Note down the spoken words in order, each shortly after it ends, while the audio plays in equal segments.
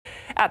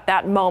at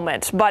that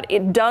moment. But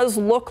it does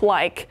look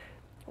like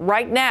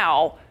right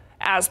now,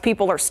 as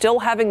people are still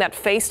having that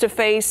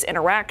face-to-face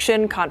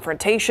interaction,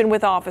 confrontation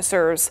with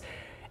officers,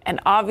 and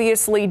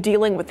obviously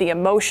dealing with the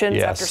emotions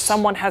after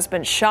someone has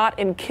been shot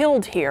and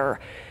killed here,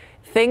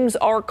 things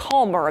are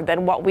calmer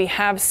than what we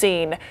have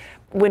seen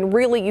when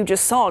really you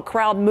just saw a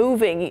crowd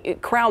moving,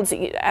 crowds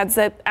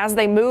as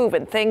they move,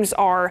 and things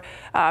are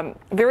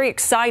very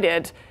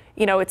excited.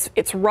 You know,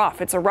 it's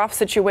rough. It's a rough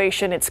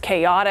situation. It's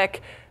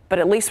chaotic. But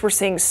at least we're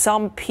seeing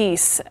some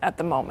peace at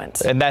the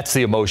moment. And that's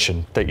the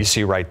emotion that you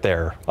see right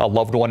there. A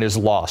loved one is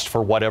lost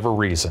for whatever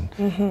reason.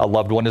 A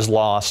loved one is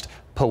lost.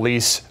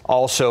 Police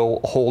also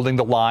holding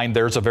the line.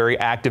 There's a very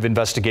active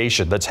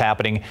investigation that's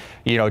happening,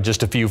 you know,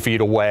 just a few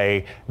feet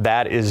away.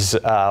 That is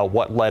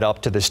what led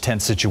up to this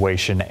tense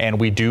situation. And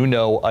we do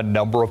know a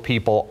number of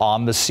people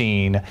on the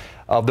scene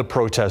of the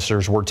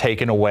protesters were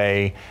taken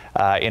away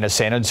in a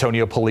San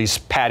Antonio police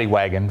paddy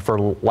wagon,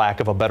 for lack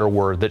of a better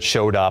word, that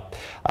showed up.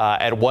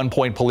 At one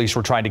point, police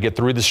were trying to get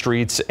through the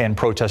streets and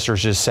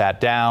protesters just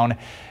sat down.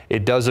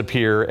 It does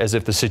appear as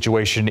if the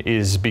situation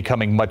is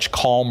becoming much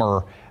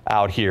calmer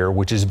out here,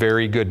 which is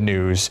very good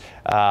news.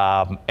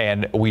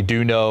 And we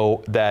do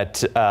know that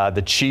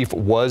the chief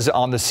was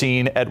on the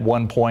scene at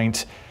one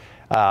point.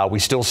 We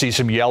still see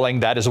some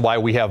yelling. That is why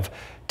we have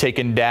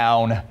taken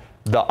down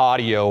the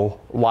audio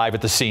live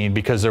at the scene,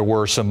 because there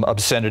were some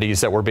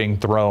obscenities that were being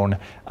thrown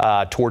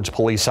towards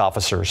police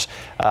officers.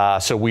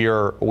 So we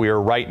are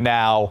right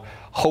now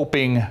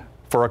hoping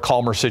for a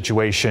calmer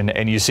situation.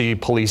 And you see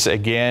police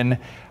again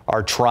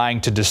are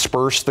trying to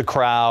disperse the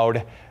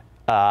crowd,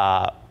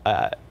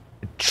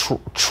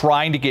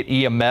 trying to get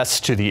EMS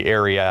to the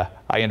area,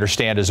 I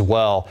understand, as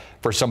well,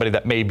 for somebody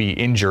that may be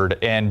injured.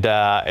 And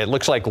it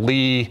looks like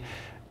Lee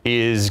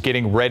is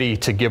getting ready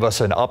to give us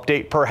an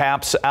update,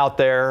 perhaps, out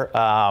there.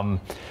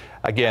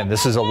 Again,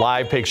 this is a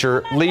live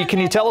picture. Lee, can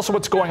you tell us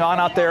what's going on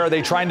out there? Are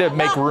they trying to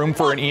make room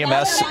for an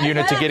EMS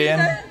unit to get in?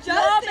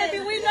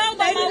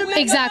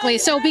 Exactly.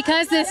 So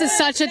because this is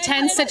such a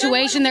tense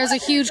situation, there's a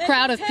huge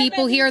crowd of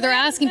people here. They're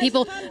asking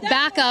people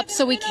back up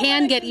so we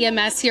can get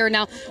EMS here.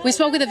 Now, we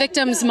spoke with the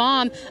victim's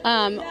mom,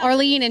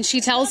 Arlene, and she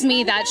tells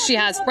me that she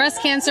has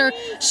breast cancer.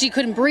 She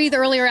couldn't breathe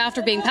earlier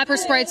after being pepper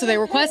sprayed, so they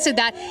requested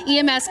that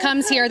EMS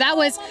comes here. That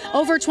was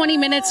over 20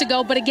 minutes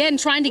ago. But again,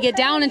 trying to get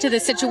down into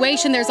this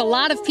situation, there's a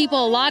lot of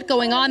people, a lot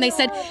going on. They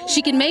said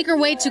she can make her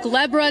way to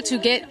Culebra to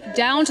get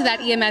down to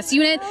that EMS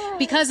unit.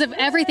 Because of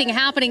everything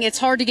happening, it's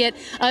hard to get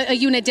a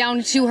unit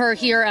down to her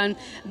here.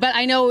 But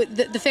I know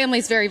the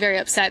family's very, very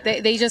upset.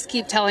 They just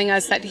keep telling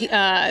us that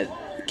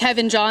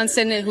Kevin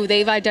Johnson, who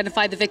they've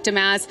identified the victim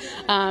as,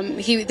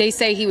 they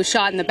say he was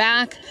shot in the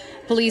back.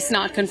 Police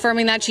not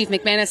confirming that. Chief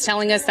McManus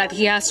telling us that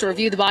he has to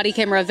review the body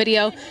camera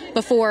video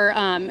before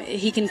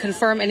he can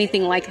confirm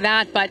anything like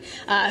that. But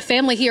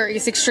family here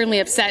is extremely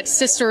upset.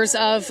 Sisters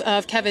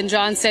of Kevin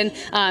Johnson,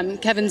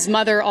 Kevin's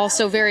mother,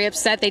 also very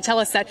upset. They tell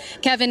us that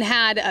Kevin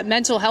had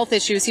mental health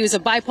issues. He was a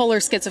bipolar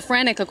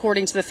schizophrenic,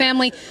 according to the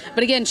family.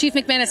 But again, Chief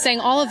McManus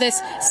saying all of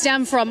this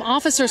stemmed from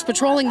officers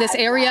patrolling this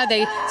area.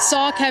 They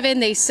saw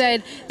Kevin. They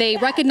said they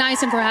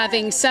recognized him for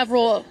having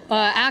several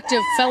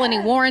active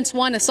felony warrants,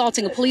 one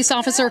assaulting a police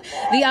officer,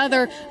 the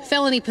other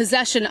felony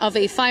possession of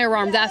a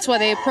firearm. That's why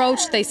they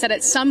approached. They said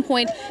at some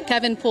point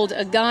Kevin pulled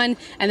a gun,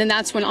 and then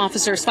that's when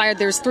officers fired.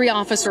 There's 3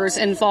 officers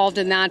involved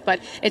in that,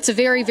 but it's a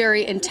very,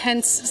 very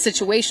intense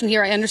situation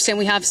here. I understand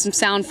we have some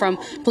sound from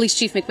Police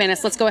Chief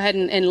McManus. Let's go ahead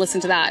and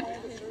listen to that.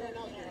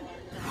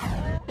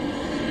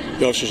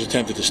 The officers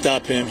attempted to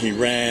stop him. He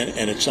ran,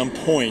 and at some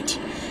point,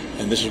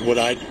 and this is what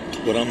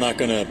I'm not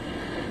going to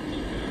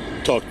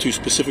talk too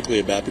specifically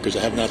about because I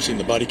have not seen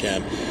the body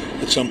cam.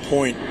 At some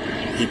point,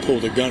 he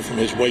pulled a gun from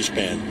his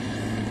waistband.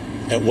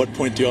 At what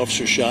point the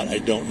officer shot, I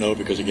don't know,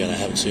 because again, I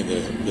haven't seen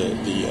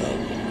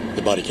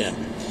the body cam.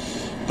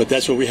 But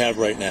that's what we have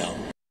right now.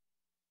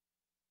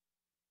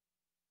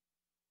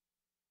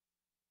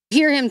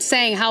 Hear him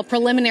saying how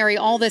preliminary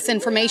all this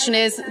information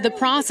is. The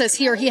process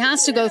here, he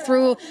has to go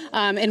through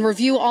and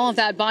review all of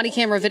that body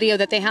camera video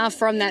that they have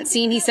from that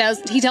scene. He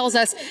tells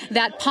us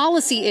that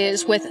policy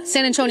is with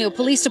San Antonio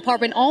Police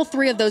Department, all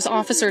 3 of those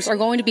officers are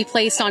going to be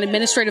placed on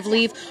administrative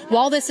leave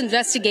while this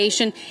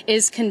investigation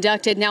is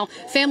conducted. Now,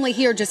 family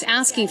here just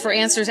asking for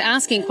answers,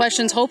 asking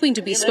questions, hoping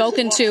to be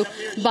spoken to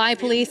by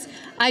police.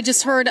 I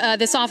just heard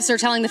this officer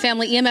telling the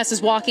family EMS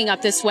is walking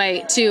up this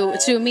way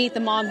to meet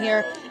the mom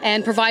here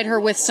and provide her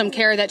with some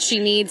care that she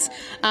needs.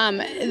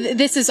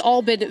 This has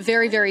all been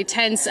very, very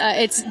tense.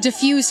 It's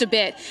diffused a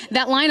bit.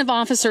 That line of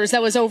officers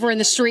that was over in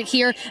the street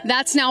here,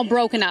 that's now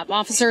broken up.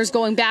 Officers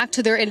going back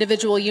to their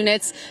individual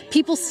units.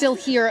 People still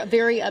here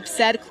very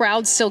upset.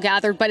 Crowds still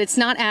gathered, but it's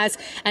not as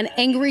an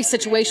angry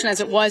situation as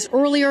it was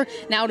earlier.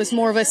 Now it is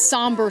more of a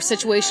somber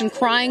situation,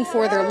 crying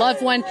for their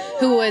loved one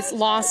who was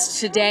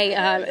lost today.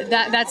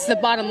 That's the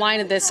bottom line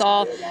of this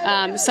all.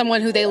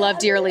 Someone who they love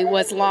dearly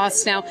was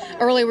lost. Now,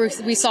 earlier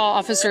we saw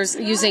officers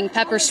using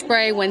pepper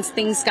spray when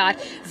things got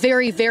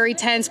very, very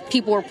tense.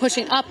 People were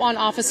pushing up on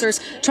officers,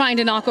 trying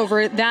to knock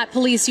over that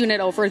police unit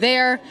over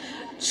there.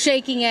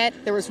 shaking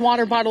it. There was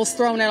water bottles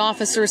thrown at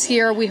officers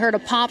here. We heard a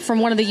pop from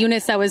one of the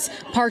units that was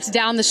parked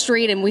down the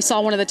street, and we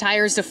saw one of the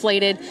tires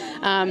deflated.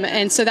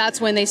 And so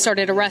that's when they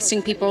started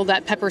arresting people.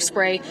 That pepper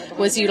spray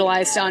was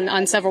utilized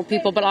on several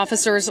people, but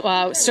officers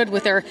stood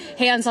with their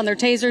hands on their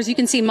tasers. You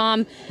can see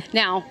Mom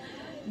now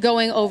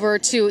going over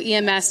to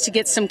EMS to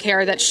get some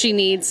care that she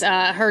needs,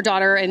 her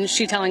daughter, and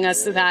she telling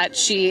us that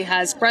she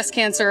has breast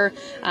cancer.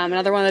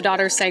 Another one of the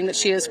daughters saying that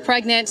she is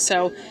pregnant,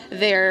 so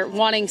they're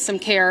wanting some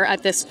care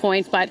at this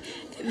point, but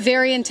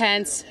very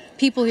intense.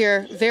 People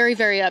here very,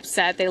 very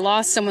upset. They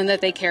lost someone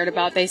that they cared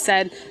about. They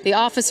said the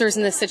officers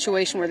in this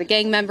situation were the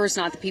gang members,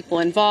 not the people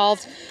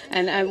involved,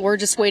 and we're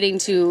just waiting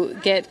to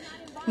get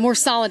more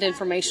solid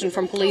information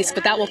from police,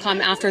 but that will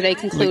come after they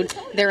conclude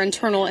their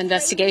internal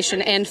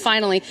investigation and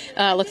finally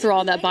look through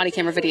all that body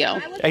camera video.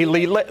 Hey,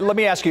 Lee, let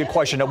me ask you a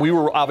question. We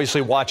were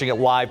obviously watching it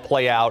live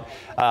play out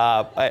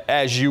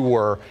as you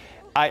were.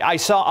 I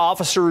saw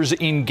officers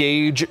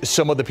engage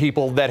some of the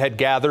people that had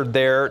gathered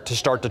there to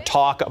start to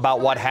talk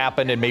about what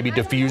happened and maybe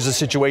diffuse the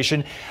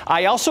situation.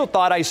 I also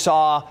thought I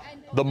saw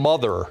the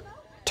mother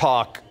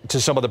talk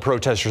to some of the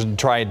protesters and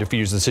try and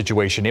diffuse the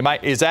situation.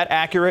 Is that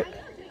accurate?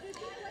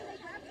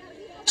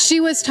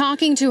 She was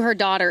talking to her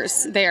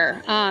daughters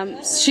there.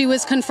 She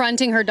was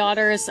confronting her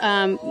daughters.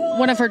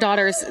 One of her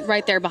daughters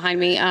right there behind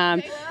me,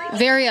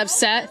 very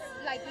upset.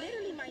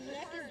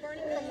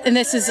 And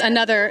this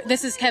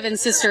is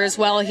Kevin's sister as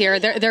well here.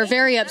 They're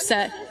very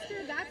upset.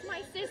 That's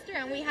my sister,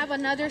 and we have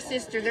another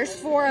sister. There's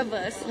 4 of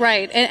us.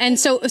 Right, and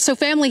so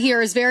family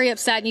here is very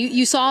upset.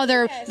 You saw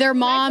their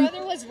mom. My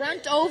brother was run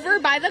over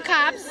by the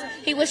cops.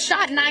 He was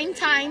shot 9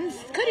 times.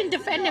 Couldn't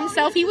defend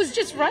himself. He was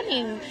just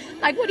running.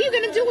 Like, what are you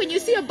gonna do when you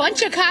see a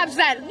bunch of cops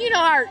that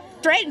are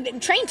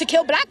trained to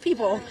kill black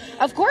people?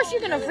 Of course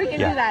you're gonna freaking do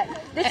that.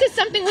 This is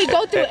something we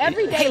go through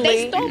every day.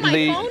 They stole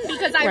my phone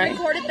because I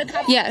recorded the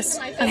cops. Yes,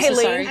 my I'm so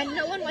sorry. And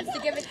no one wants to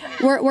give it to me.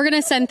 We're going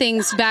to send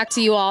things back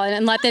to you all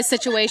and let this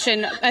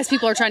situation, as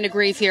people are trying to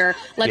grieve here,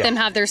 let them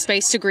have their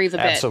space to grieve a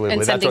bit. Absolutely.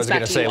 And send That's what I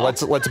was things going to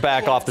say. Let's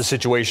back off the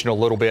situation a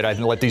little bit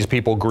and let these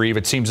people grieve.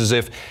 It seems as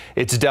if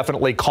it's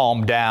definitely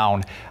calmed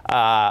down.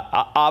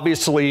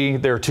 Obviously,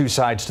 there are 2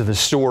 sides to the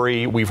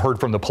story. We've heard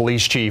from the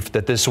police chief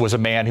that this was a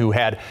man who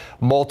had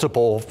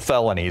multiple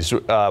felonies,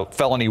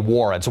 felony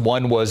warrants.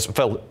 One was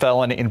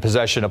felon in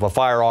possession of a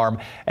firearm,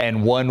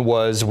 and one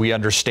was, we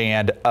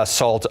understand,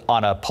 assault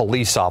on a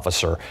police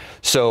officer.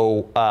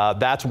 So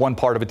that's one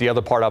part of it. The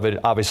other part of it,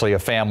 obviously, a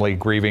family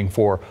grieving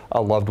for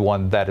a loved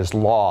one that is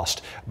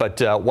lost. But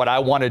what I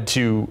wanted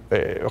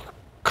to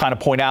kind of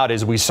point out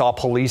is we saw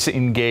police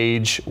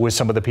engage with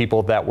some of the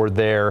people that were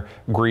there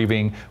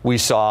grieving. We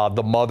saw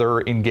the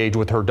mother engage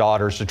with her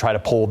daughters to try to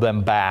pull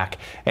them back.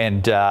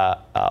 And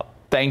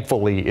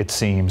thankfully, it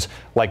seems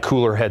like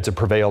cooler heads have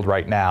prevailed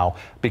right now,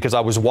 because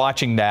I was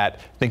watching that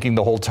thinking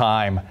the whole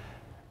time,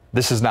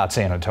 this is not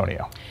San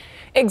Antonio.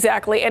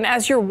 Exactly. And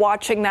as you're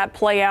watching that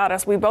play out,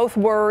 as we both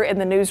were in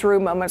the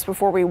newsroom moments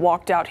before we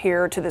walked out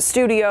here to the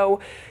studio,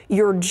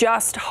 you're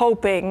just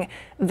hoping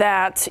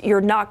that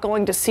you're not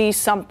going to see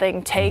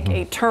something take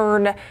a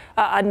turn,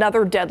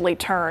 another deadly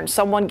turn.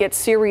 Someone gets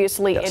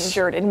seriously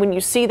injured. And when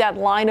you see that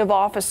line of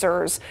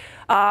officers,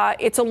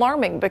 it's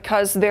alarming,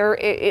 because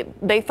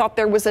they thought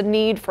there was a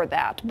need for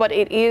that. But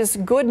it is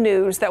good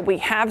news that we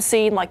have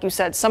seen, like you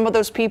said, some of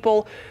those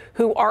people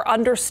who are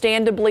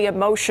understandably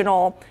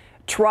emotional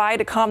try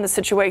to calm the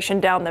situation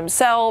down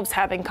themselves,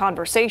 having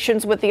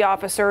conversations with the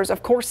officers,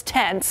 of course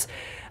tense,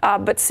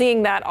 but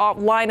seeing that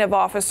line of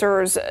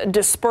officers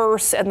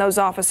disperse and those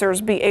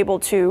officers be able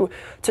to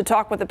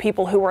talk with the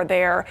people who are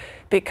there,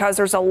 because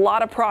there's a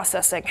lot of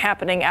processing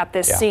happening at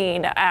this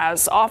scene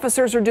as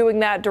officers are doing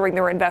that during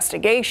their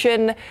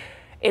investigation.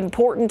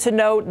 Important to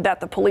note that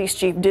the police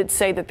chief did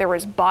say that there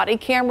is body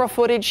camera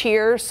footage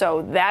here,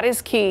 so that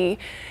is key.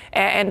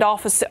 And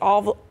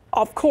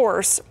of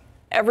course,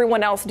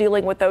 everyone else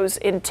dealing with those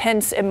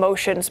intense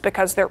emotions,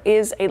 because there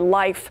is a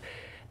life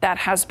that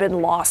has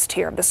been lost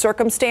here. The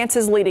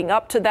circumstances leading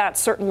up to that,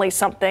 certainly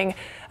something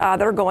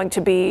that are going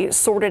to be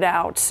sorted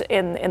out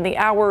in the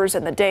hours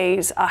and the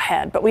days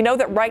ahead. But we know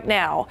that right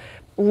now,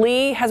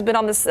 Lee has been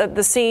on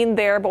the scene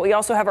there, but we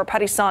also have our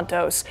Patty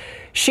Santos.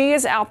 She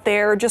is out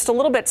there just a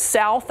little bit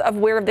south of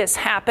where this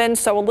happened,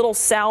 so a little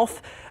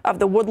south of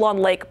the Woodlawn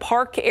Lake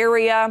Park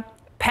area.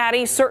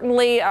 Patty,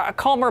 certainly a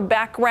calmer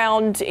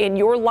background in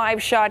your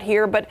live shot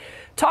here, but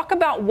talk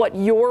about what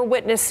you're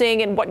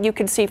witnessing and what you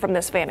can see from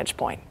this vantage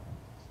point.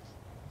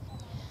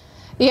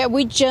 Yeah,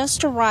 we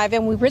just arrived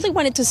and we really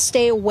wanted to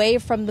stay away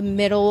from the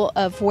middle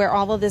of where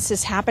all of this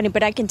is happening.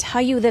 But I can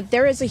tell you that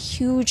there is a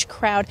huge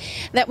crowd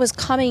that was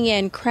coming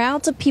in,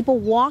 crowds of people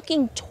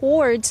walking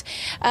towards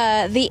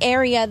the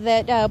area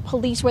that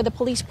where the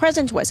police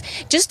presence was.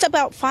 Just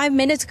about 5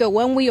 minutes ago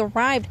when we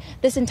arrived,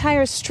 this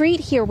entire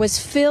street here was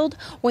filled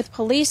with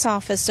police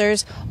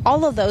officers.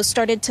 All of those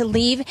started to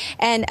leave,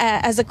 and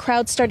as the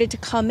crowd started to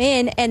come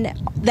in,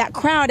 and that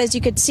crowd, as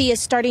you could see, is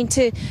starting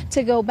to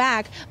go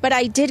back. But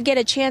I did get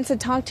a chance to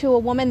talk talked to a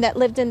woman that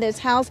lived in this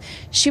house.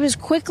 She was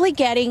quickly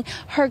getting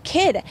her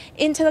kid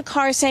into the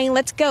car saying,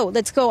 let's go.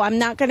 I'm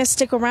not going to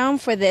stick around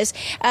for this.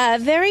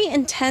 Very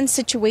intense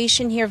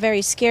situation here,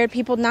 very scared,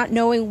 people not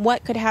knowing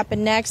what could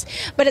happen next.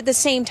 But at the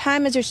same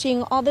time, as you're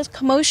seeing all this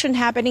commotion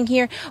happening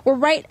here, we're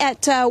right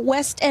at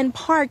West End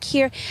Park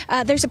here.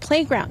 There's a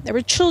playground. There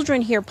were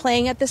children here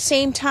playing at the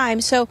same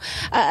time. So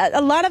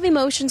a lot of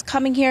emotions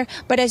coming here.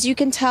 But as you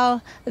can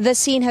tell, the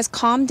scene has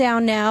calmed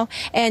down now.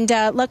 And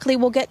luckily,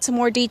 we'll get some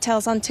more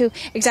details onto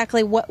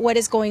exactly what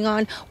is going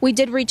on. We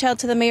did reach out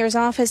to the mayor's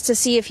office to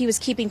see if he was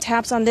keeping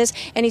tabs on this.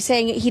 And he's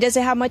saying he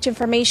doesn't have much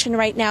information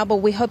right now, but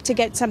we hope to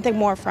get something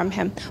more from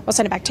him. We'll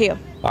send it back to you.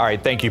 All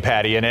right. Thank you,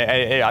 Patty.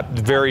 And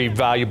very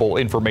valuable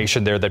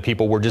information there that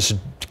people were just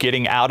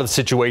getting out of the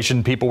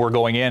situation. People were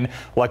going in.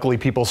 Luckily,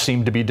 people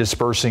seem to be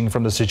dispersing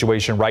from the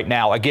situation right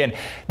now. Again,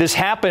 this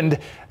happened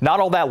not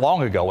all that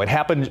long ago. It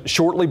happened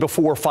shortly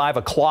before 5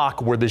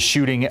 o'clock where the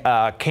shooting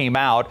came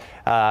out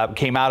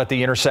at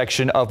the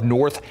intersection of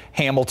North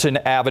Hamilton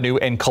Avenue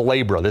and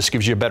Calabria. This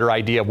gives you a better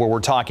idea of where we're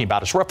talking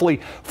about. It's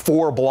roughly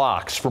 4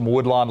 blocks from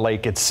Woodlawn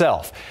Lake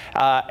itself.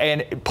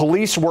 And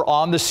police were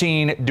on the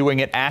scene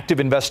doing an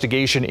active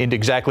investigation into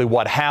exactly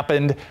what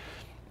happened.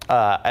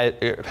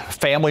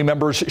 Family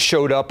members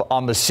showed up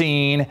on the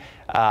scene.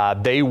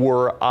 They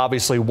were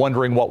obviously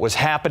wondering what was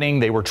happening.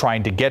 They were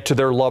trying to get to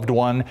their loved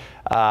one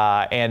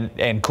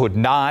and could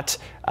not.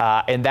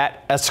 And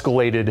that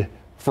escalated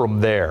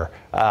from there.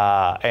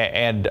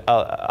 And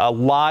a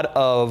lot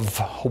of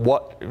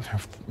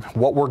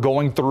what we're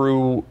going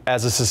through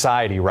as a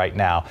society right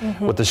now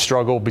with the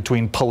struggle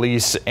between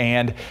police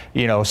and,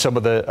 some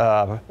of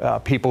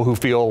the people who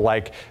feel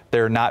like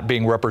they're not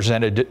being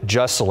represented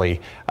justly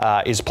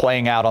is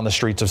playing out on the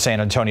streets of San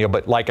Antonio.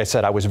 But like I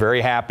said, I was very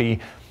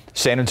happy.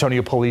 San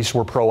Antonio police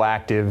were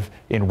proactive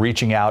in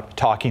reaching out,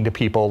 talking to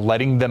people,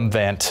 letting them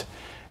vent.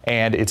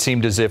 And it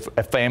seemed as if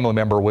a family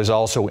member was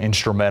also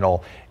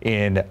instrumental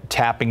in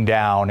tapping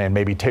down and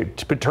maybe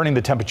turning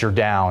the temperature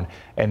down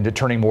and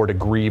turning more to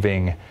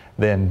grieving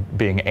than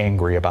being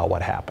angry about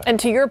what happened. And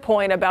to your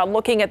point about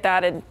looking at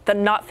that and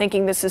not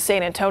thinking this is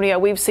San Antonio,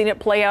 we've seen it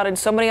play out in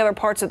so many other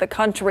parts of the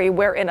country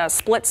where in a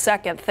split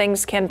second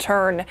things can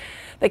turn.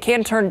 They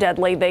can turn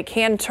deadly. They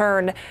can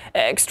turn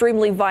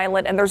extremely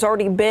violent. And there's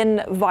already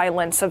been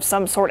violence of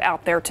some sort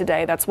out there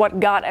today. That's what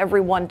got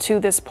everyone to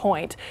this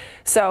point.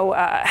 So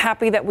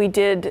happy that we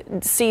did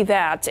see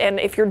that. And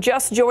if you're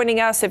just joining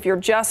us, if you're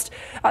just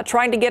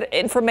trying to get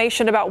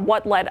information about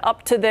what led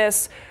up to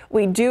this,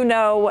 we do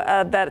know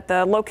that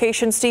the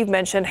location Steve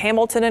mentioned,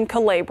 Hamilton and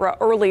Calabria,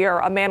 earlier,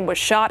 a man was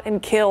shot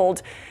and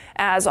killed.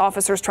 As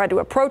officers tried to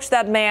approach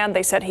that man,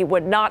 they said he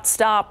would not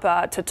stop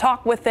to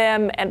talk with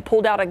them and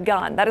pulled out a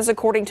gun. That is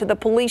according to the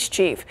police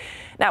chief.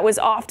 That was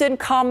often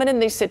common in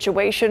these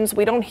situations.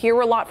 We don't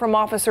hear a lot from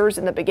officers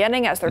in the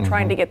beginning as they're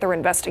trying to get their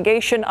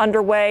investigation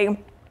underway.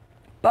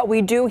 But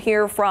we do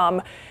hear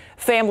from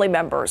family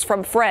members,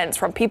 from friends,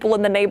 from people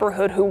in the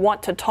neighborhood who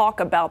want to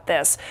talk about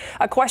this.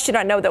 A question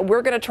I know that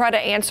we're going to try to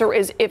answer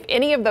is if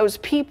any of those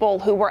people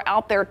who were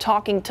out there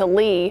talking to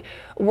Lee,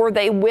 were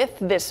they with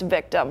this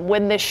victim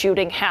when this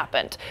shooting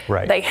happened?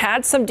 Right. They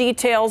had some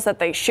details that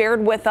they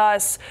shared with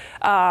us.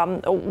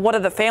 One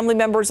of the family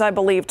members, I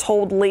believe,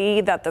 told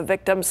Lee that the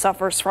victim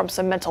suffers from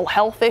some mental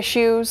health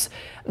issues.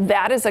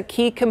 That is a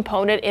key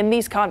component in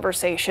these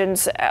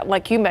conversations,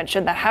 like you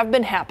mentioned, that have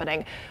been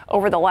happening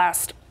over the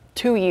last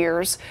 2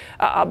 years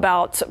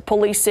about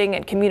policing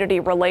and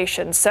community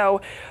relations. So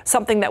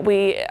something that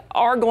we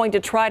are going to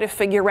try to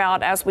figure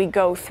out as we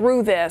go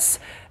through this,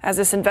 as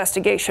this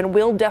investigation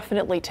will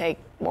definitely take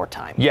more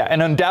time. Yeah,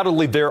 and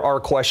undoubtedly there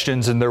are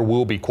questions and there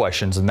will be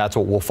questions, and that's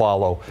what we'll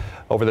follow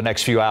over the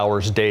next few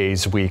hours,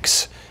 days,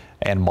 weeks,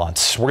 and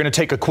months. We're going to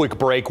take a quick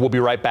break. We'll be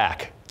right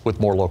back with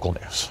more local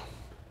news.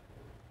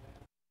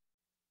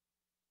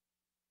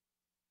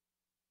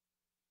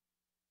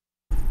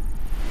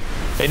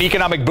 An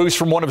economic boost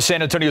from one of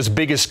San Antonio's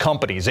biggest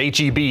companies,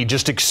 H-E-B,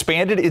 just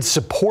expanded its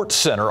support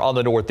center on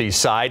the northeast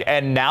side,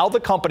 and now the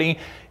company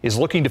is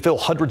looking to fill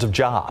hundreds of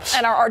jobs.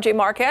 And our RJ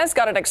Marquez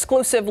got an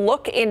exclusive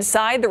look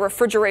inside the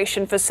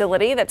refrigeration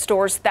facility that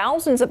stores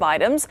thousands of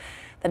items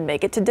that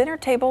make it to dinner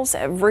tables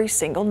every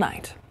single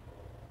night.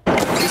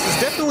 This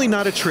is definitely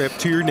not a trip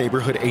to your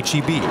neighborhood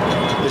H-E-B.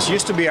 This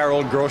used to be our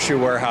old grocery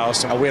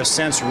warehouse. We have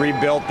since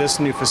rebuilt this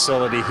new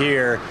facility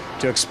here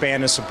to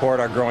expand and support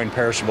our growing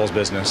perishables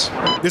business.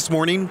 This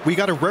morning, we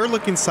got a rare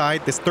look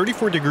inside this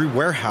 34-degree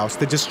warehouse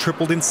that just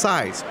tripled in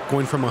size,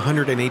 going from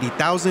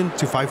 180,000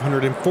 to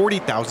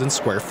 540,000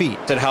 square feet.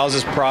 It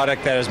houses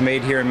product that is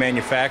made here in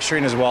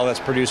manufacturing as well as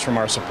produced from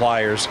our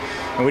suppliers.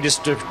 And we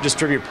just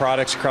distribute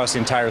products across the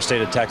entire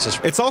state of Texas.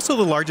 It's also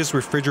the largest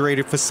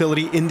refrigerated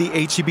facility in the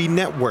H-E-B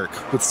network,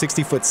 with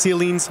 60-foot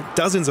ceilings,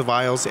 dozens of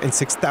aisles, and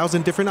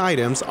 6,000 different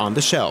items on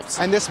the shelves.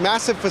 And this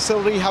massive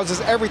facility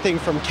houses everything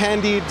from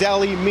candy,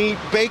 deli, meat,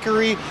 meat,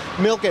 bakery,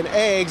 milk, and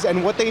eggs.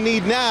 And what they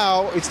need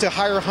now is to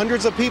hire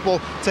hundreds of people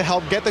to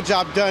help get the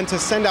job done, to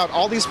send out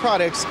all these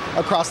products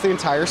across the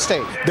entire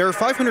state. There are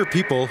 500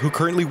 people who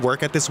currently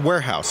work at this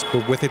warehouse,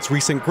 but with its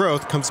recent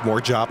growth comes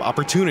more job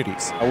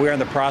opportunities. We're in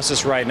the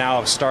process right now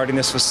of starting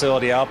this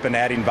facility up and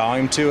adding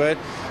volume to it.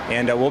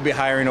 And we'll be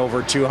hiring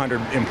over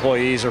 200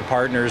 employees or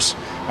partners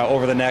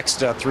over the next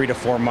 3 to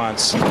 4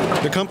 months.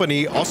 The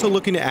company also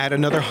looking to add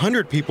another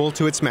 100 people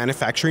to its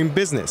manufacturing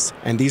business,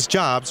 and these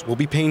jobs will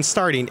be paying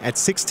starting at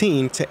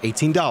 $16 to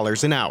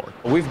 $18 an hour.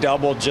 We've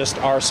doubled just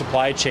our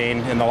supply chain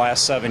in the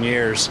last 7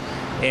 years,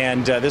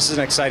 and this is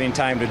an exciting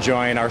time to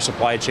join our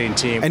supply chain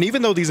team. And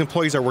even though these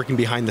employees are working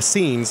behind the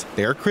scenes,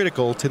 they are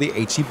critical to the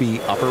H-E-B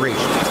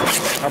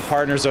operations. Our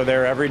partners are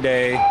there every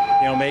day,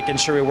 making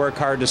sure we work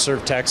hard to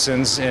serve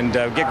Texans and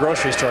get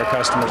groceries to our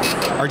customers.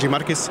 RJ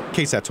Marquez,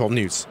 KSAT 12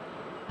 News.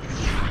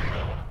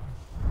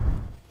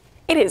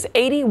 It is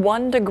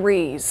 81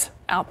 degrees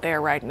out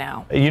there right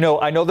now.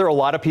 I know there are a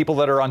lot of people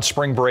that are on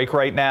spring break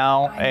right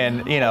now,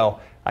 and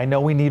I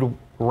know we need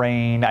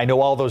rain. I know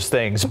all those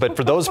things, but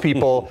for those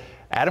people,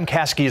 Adam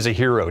Caskey is a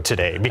hero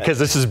today because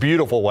this is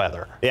beautiful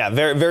weather. Yeah,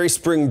 very, very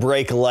spring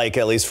break-like,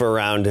 at least for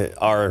around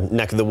our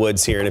neck of the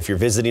woods here. And if you're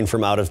visiting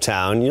from out of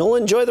town, you'll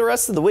enjoy the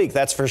rest of the week,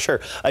 that's for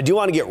sure. I do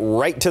want to get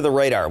right to the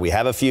radar. We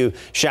have a few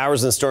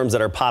showers and storms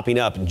that are popping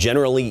up,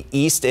 generally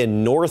east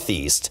and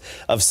northeast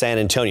of San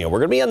Antonio. We're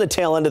going to be on the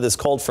tail end of this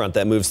cold front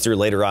that moves through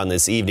later on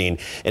this evening,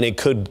 and it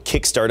could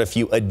kickstart a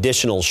few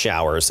additional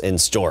showers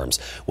and storms.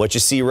 What you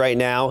see right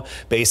now,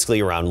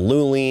 basically around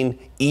Luling,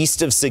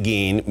 east of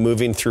Seguin,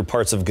 moving through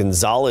parts of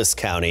Gonzales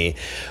County,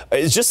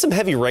 is just some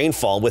heavy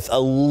rainfall with a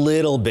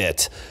little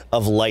bit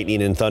of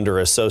lightning and thunder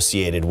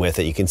associated with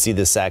it. You can see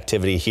this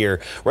activity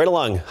here right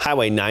along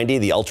Highway 90,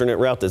 the alternate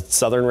route, the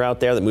southern route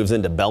there that moves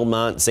into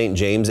Belmont, St.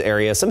 James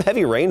area. Some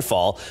heavy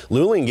rainfall,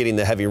 Luling getting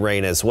the heavy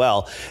rain as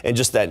well. And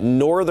just that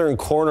northern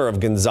corner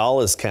of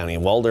Gonzales County,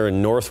 Walder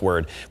and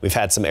northward, we've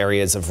had some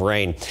areas of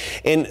rain.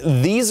 And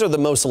these are the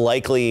most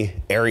likely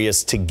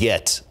areas to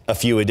get a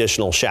few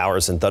additional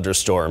showers and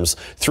thunderstorms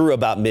through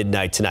about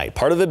midnight tonight.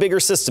 Part of the bigger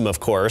system, of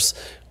course.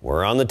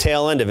 We're on the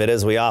tail end of it,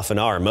 as we often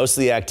are. Most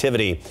of the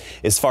activity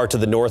is far to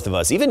the north of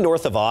us, even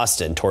north of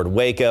Austin, toward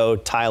Waco,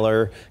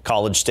 Tyler,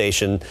 College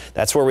Station.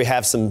 That's where we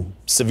have some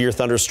severe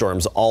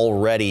thunderstorms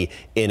already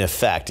in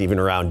effect, even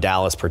around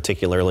Dallas,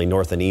 particularly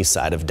north and east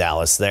side of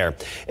Dallas there.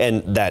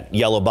 And that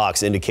yellow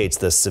box indicates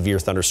the severe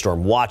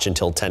thunderstorm watch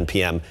until 10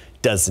 p.m.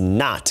 does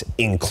not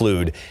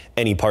include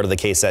any part of the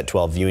KSAT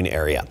 12 viewing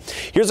area.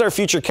 Here's our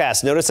future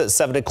cast. Notice at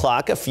 7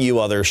 o'clock, a few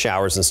other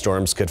showers and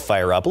storms could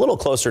fire up a little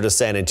closer to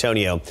San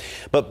Antonio.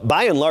 But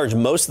by and large,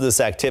 most of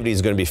this activity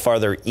is going to be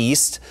farther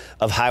east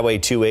of Highway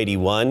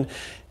 281.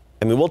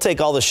 I mean, we'll take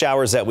all the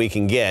showers that we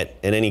can get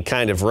and any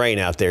kind of rain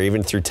out there,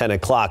 even through 10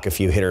 o'clock, a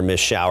few hit or miss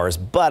showers.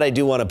 But I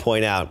do want to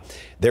point out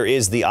there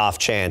is the off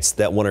chance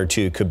that one or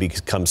two could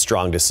become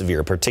strong to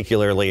severe,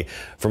 particularly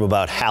from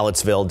about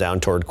Hallettsville down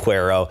toward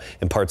Cuero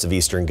and parts of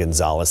eastern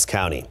Gonzales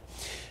County.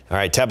 All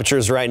right,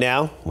 temperatures right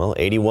now, well,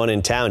 81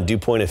 in town, dew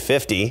point of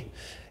 50.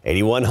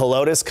 81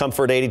 Helotes,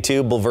 Comfort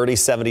 82, Bulverde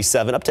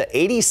 77, up to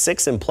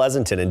 86 in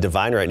Pleasanton and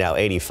Divine right now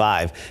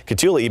 85.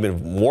 Cotulla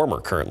even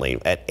warmer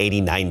currently at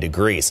 89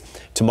 degrees.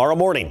 Tomorrow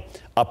morning,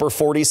 upper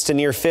 40s to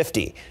near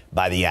 50.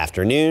 By the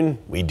afternoon,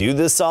 we do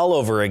this all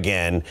over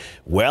again.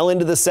 Well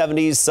into the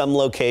 70s, some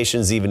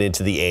locations even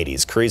into the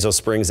 80s. Carrizo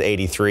Springs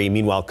 83,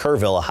 meanwhile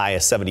Kerrville a high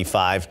of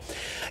 75.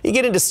 You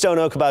get into Stone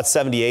Oak about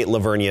 78,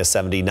 Lavernia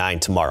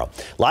 79 tomorrow.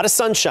 A lot of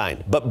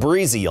sunshine, but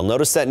breezy. You'll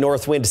notice that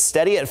north wind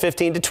steady at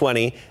 15 to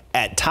 20.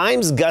 At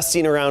times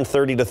gusting around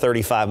 30 to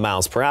 35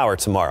 miles per hour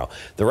tomorrow.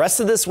 The rest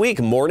of this week,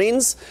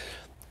 mornings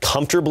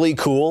comfortably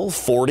cool,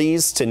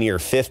 40s to near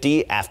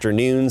 50,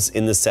 afternoons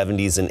in the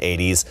 70s and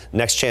 80s.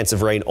 Next chance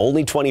of rain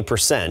only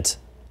 20%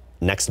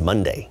 next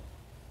Monday.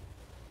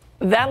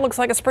 That looks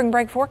like a spring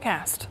break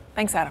forecast.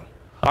 Thanks, Adam.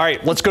 All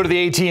right, let's go to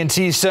the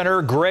AT&T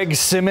Center. Greg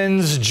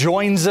Simmons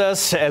joins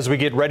us as we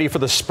get ready for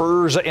the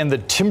Spurs and the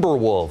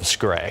Timberwolves,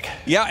 Greg.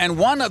 Yeah, and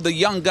one of the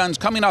young guns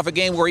coming off a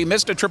game where he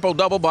missed a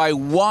triple-double by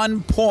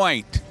 1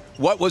 point.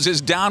 What was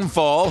his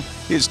downfall?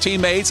 His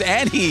teammates,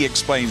 and he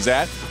explains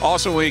that.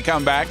 Also, when we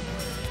come back,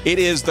 it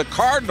is the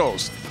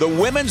Cardinals, the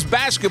women's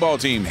basketball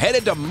team,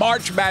 headed to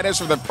March Madness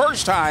for the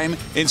first time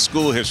in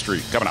school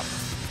history. Coming up.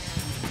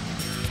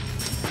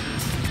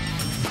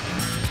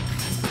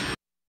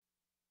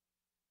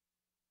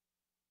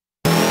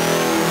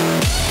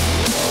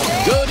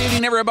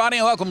 Everybody,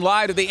 and welcome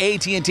live to the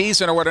AT&T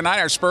Center, where tonight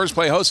our Spurs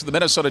play host to the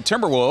Minnesota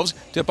Timberwolves.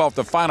 Tip off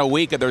the final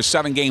week of their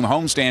 7-game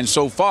homestand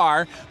so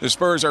far. The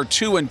Spurs are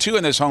 2-2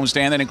 in this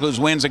homestand. That includes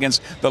wins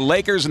against the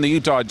Lakers and the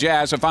Utah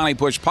Jazz to finally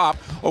push Pop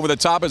over the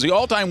top as the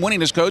all-time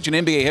winningest coach in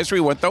NBA history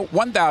with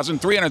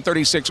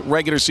 1,336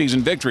 regular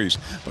season victories.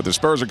 But the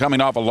Spurs are coming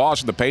off a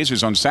loss to the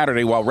Pacers on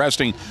Saturday while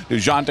resting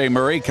DeJounte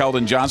Murray,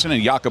 Keldon Johnson,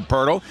 and Jakob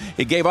Poeltl.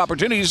 It gave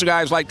opportunities to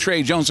guys like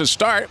Trey Jones to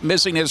start,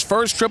 missing his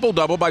first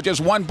triple-double by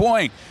just 1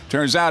 point.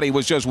 Turns out he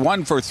was just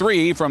 1 for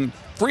 3 from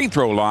free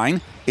throw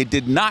line. It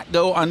did not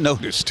go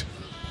unnoticed.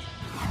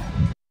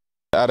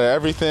 Out of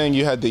everything,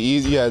 you had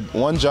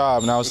one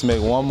job, and that was to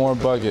make one more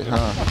bucket,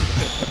 huh?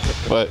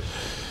 But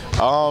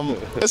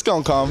it's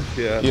gonna come.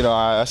 Yeah. You know,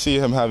 I see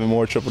him having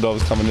more triple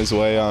doubles coming his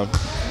way.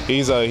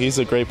 He's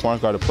a great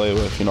point guard to play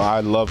with. You know, I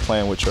love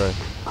playing with Trey.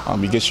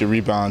 He gets your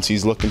rebounds.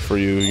 He's looking for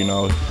you. You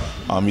know,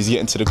 he's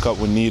getting to the cup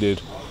when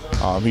needed.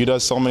 He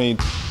does so many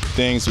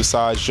things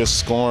besides just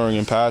scoring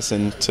and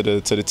passing to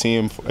the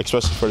team,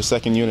 especially for the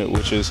second unit,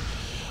 which is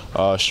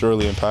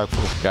surely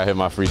impactful. Got hit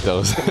my free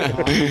throws.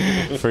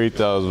 Free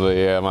throws, but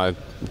yeah, my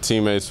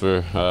teammates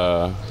were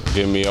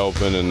getting me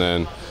open, and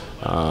then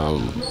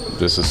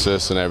just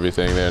assists and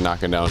everything. They're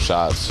knocking down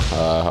shots,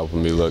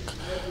 helping me look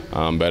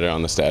better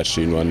on the stat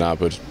sheet and whatnot.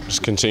 But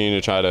just continue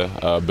to try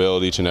to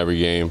build each and every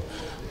game.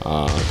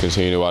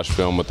 Continue to watch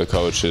film with the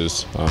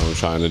coaches.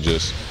 Trying to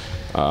just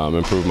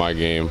improve my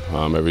game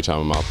every time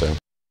I'm out there.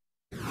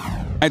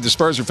 The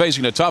Spurs are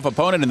facing a tough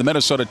opponent in the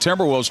Minnesota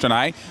Timberwolves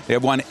tonight. They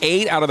have won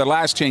 8 out of their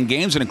last 10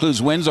 games. It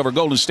includes wins over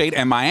Golden State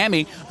and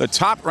Miami, the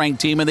top-ranked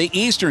team in the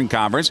Eastern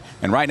Conference,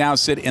 and right now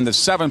sit in the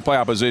 7th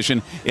playoff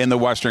position in the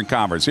Western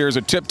Conference. Here's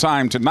a tip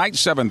time tonight,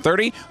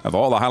 7:30, of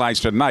all the highlights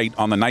tonight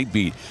on the Night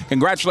Beat.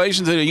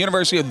 Congratulations to the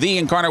University of the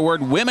Incarnate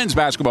Word women's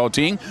basketball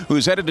team,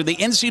 who's headed to the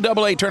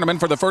NCAA tournament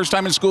for the first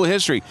time in school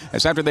history.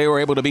 That's after they were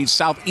able to beat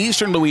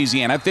Southeastern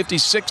Louisiana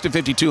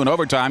 56-52 in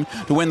overtime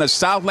to win the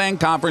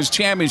Southland Conference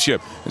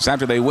Championship. It's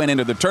after they went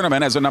into the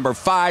tournament as a number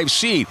 5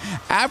 seed.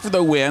 After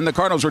the win, the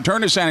Cardinals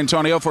returned to San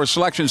Antonio for a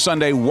Selection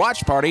Sunday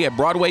watch party at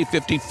Broadway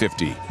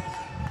 50/50.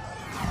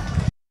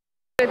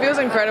 It feels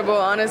incredible,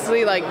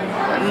 honestly. Like,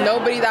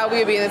 nobody thought we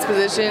would be in this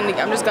position.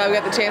 I'm just glad we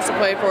got the chance to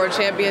play for a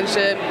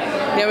championship.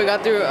 You know, we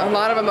got through a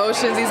lot of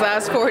emotions these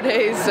last 4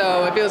 days,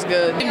 so it feels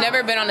good. We've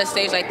never been on a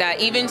stage like that.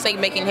 Even like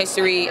making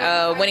history,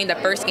 winning the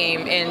first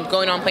game and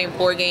going on playing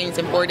 4 games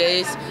in 4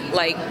 days.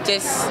 Like,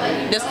 just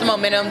the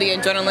momentum, the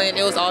adrenaline,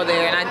 it was all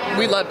there, and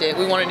we loved it.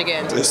 We wanted it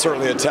again. It's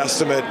certainly a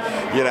testament,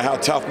 you know, how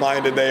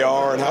tough-minded they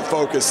are and how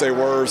focused they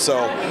were.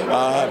 So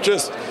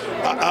just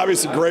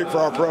obviously great for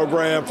our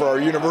program, for our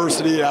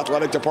university,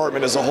 athletic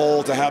department as a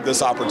whole to have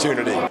this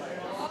opportunity.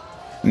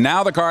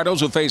 Now the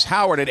Cardinals will face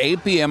Howard at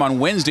 8 p.m. on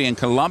Wednesday in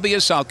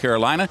Columbia, South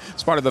Carolina.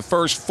 It's part of the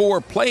first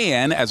 4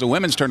 play-in as the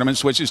women's tournament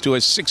switches to a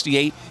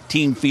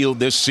 68-team field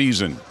this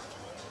season.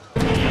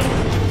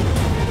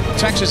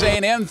 Texas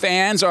A&M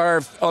fans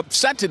are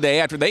upset today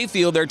after they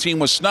feel their team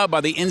was snubbed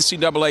by the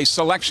NCAA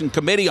Selection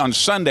Committee on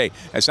Sunday.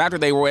 That's after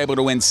they were able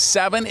to win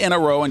 7 in a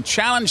row and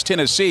challenge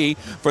Tennessee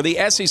for the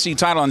SEC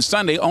title on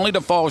Sunday, only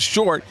to fall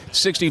short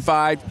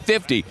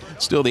 65-50.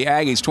 Still the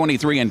Aggies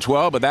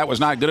 23-12, but that was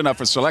not good enough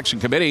for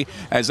Selection Committee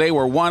as they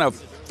were one of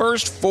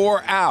first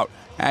 4 out.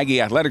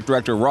 Aggie Athletic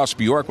Director Ross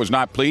Bjork was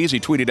not pleased. He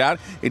tweeted out,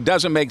 "It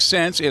doesn't make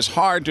sense. It's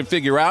hard to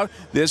figure out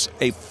this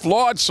a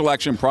flawed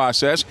selection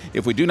process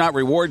if we do not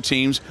reward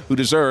teams who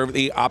deserve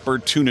the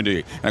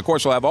opportunity." And, of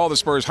course, we'll have all the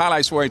Spurs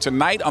highlights for you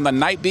tonight on the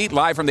Night Beat,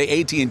 live from the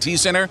AT&T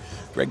Center.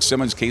 Greg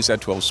Simmons,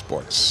 KSAT 12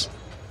 Sports.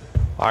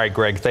 All right,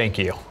 Greg, thank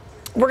you.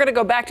 We're going to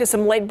go back to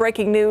some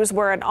late-breaking news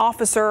where an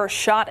officer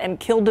shot and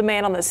killed a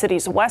man on the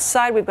city's west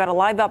side. We've got a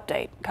live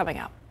update coming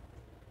up.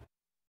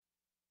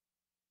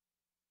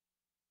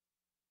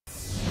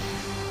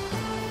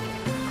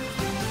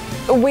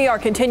 We are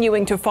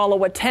continuing to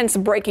follow a tense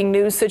breaking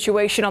news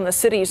situation on the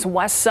city's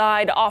west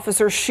side.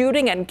 Officers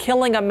shooting and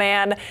killing a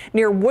man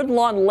near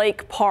Woodlawn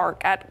Lake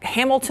Park at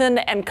Hamilton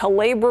and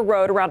Calabria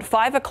Road around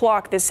 5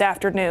 o'clock this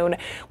afternoon.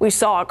 We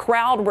saw a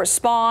crowd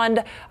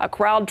respond, a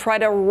crowd try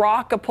to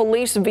rock a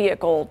police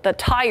vehicle. The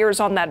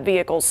tires on that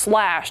vehicle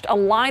slashed. A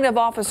line of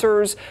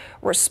officers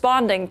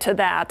responding to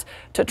that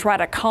to try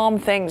to calm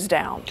things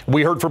down.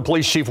 We heard from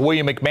Police Chief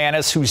William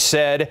McManus, who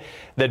said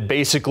that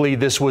basically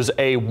this was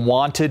a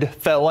wanted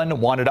felon,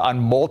 wanted on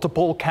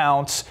multiple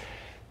counts.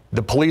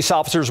 The police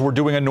officers were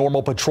doing a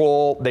normal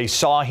patrol. They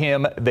saw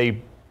him.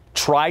 They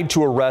tried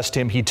to arrest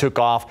him. He took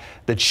off.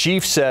 The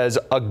chief says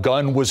a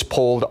gun was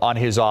pulled on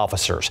his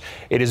officers.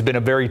 It has been a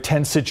very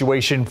tense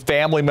situation.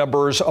 Family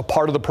members, a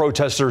part of the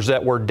protesters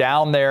that were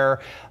down there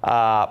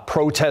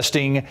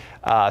protesting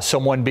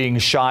someone being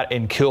shot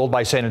and killed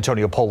by San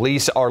Antonio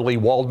police. Our Lee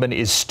Waldman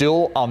is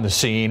still on the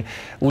scene.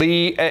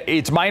 Lee,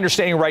 it's my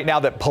understanding right now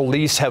that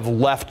police have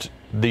left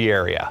the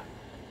area.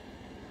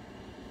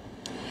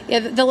 Yeah,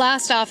 the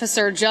last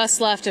officer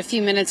just left a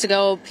few minutes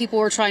ago. People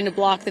were trying to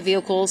block the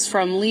vehicles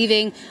from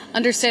leaving.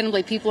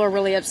 Understandably, people are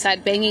really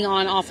upset, banging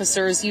on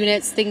officers'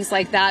 units, things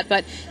like that.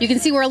 But you can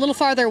see we're a little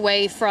farther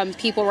away from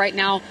people right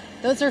now.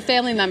 Those are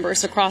family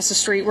members across the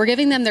street. We're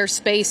giving them their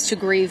space to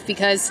grieve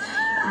because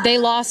they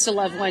lost a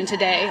loved one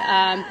today.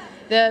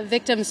 The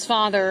victim's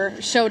father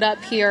showed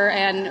up here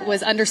and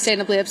was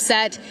understandably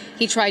upset.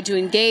 He tried to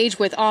engage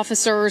with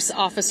officers.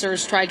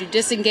 Officers tried to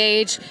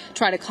disengage,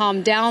 try to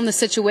calm down the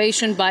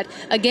situation. But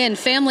again,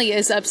 family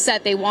is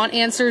upset. They want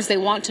answers. They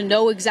want to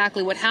know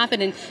exactly what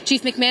happened. And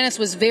Chief McManus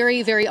was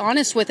very, very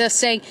honest with us,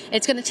 saying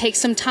it's going to take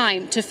some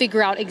time to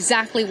figure out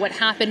exactly what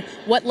happened,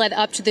 what led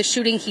up to the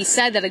shooting. He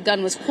said that a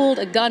gun was pulled.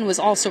 A gun was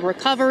also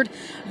recovered.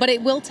 But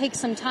it will take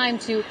some time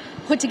to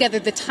put together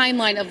the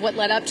timeline of what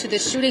led up to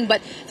this shooting,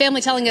 but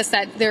family telling us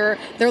that their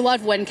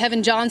loved one,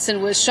 Kevin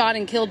Johnson, was shot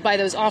and killed by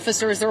those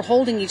officers. They're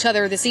holding each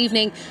other this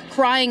evening,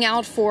 crying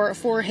out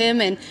for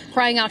him and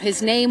crying out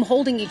his name,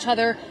 holding each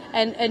other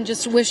and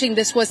just wishing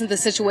this wasn't the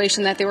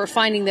situation that they were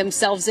finding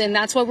themselves in.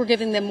 That's why we're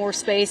giving them more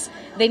space.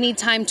 They need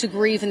time to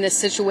grieve in this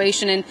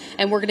situation,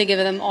 and we're going to give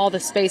them all the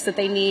space that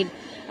they need.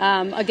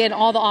 Again,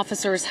 all the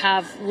officers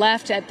have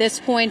left at this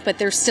point, but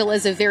there still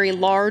is a very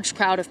large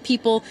crowd of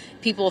people,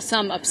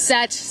 some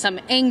upset, some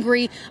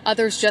angry,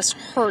 others just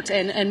hurt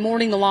and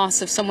mourning the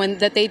loss of someone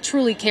that they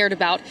truly cared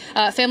about.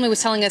 Family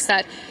was telling us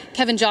that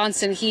Kevin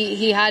Johnson,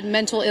 he had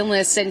mental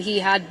illness and he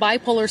had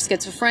bipolar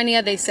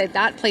schizophrenia. They said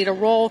that played a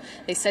role.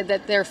 They said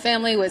that their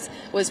family was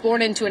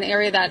born into an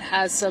area that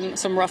has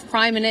some rough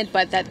crime in it,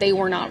 but that they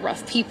were not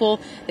rough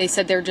people. They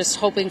said they're just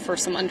hoping for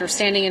some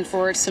understanding and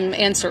for some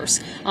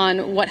answers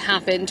on what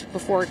happened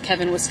before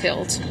Kevin was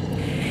killed.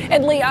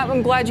 And Lee,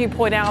 I'm glad you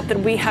point out that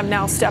we have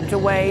now stepped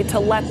away to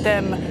let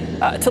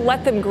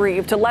them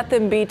grieve, to let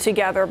them be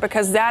together,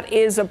 because that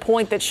is a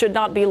point that should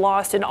not be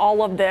lost in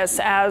all of this.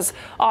 As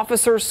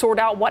officers sort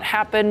out what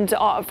happened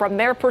from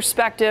their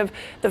perspective,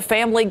 the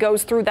family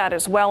goes through that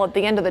as well. At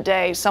the end of the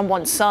day,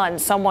 someone's son,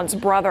 someone's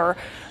brother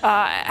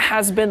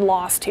has been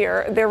lost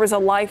here. There was a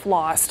life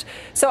lost.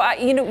 So,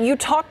 you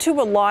talked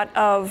to a lot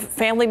of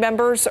family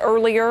members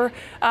earlier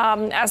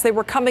as they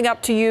were coming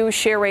up to you,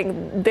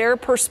 sharing their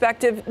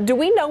perspective. Do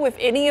we know if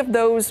any of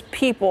those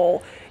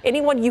people,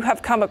 anyone you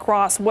have come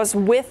across, was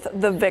with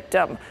the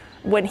victim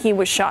when he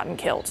was shot and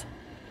killed?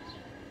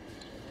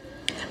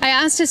 I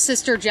asked his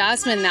sister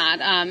Jasmine that.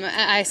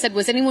 I said,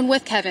 was anyone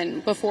with Kevin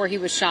before he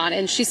was shot?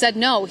 And she said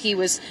no. He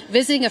was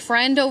visiting a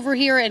friend over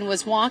here and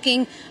was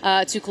walking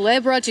to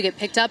Culebra to get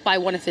picked up by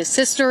one of his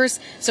sisters.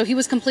 So he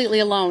was completely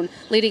alone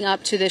leading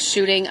up to this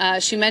shooting.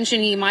 She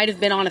mentioned he might have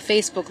been on a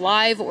Facebook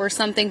Live or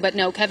something, but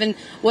no, Kevin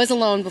was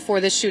alone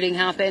before this shooting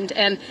happened.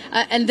 And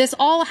this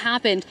all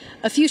happened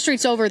a few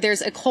streets over.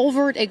 There's a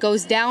culvert. It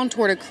goes down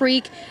toward a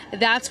creek.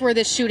 That's where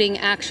this shooting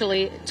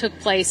actually took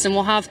place. And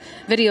we'll have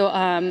video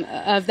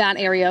of that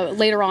area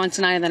later on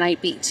tonight on the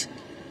Night Beat.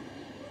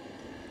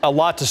 A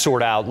lot to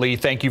sort out, Lee.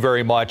 Thank you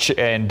very much.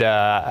 And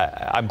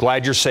I'm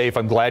glad you're safe.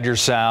 I'm glad you're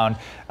sound.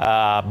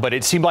 But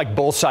it seemed like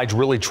both sides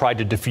really tried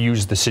to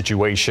defuse the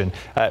situation.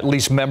 At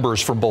least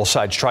members from both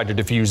sides tried to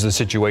defuse the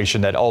situation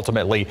that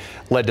ultimately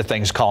led to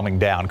things calming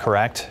down,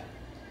 correct?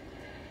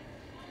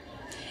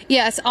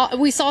 Yes,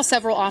 we saw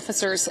several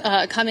officers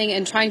coming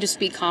and trying to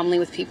speak calmly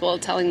with people,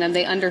 telling them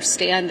they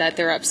understand that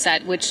they're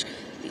upset, which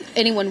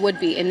anyone would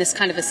be in this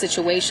kind of a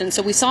situation.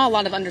 So we saw a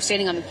lot of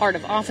understanding on the part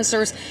of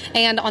officers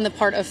and on the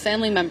part of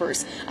family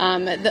members.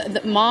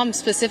 The mom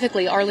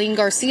specifically, Arlene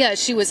Garcia,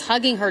 she was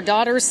hugging her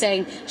daughter,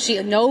 saying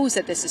she knows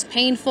that this is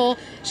painful.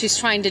 She's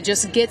trying to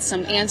just get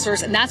some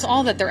answers, and that's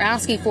all that they're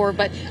asking for.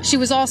 But she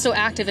was also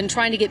active in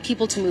trying to get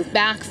people to move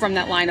back from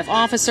that line of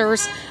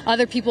officers.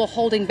 Other people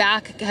holding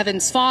back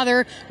Kevin's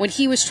father when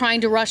he was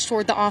trying to rush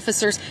toward the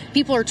officers.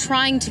 People are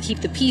trying to keep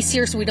the peace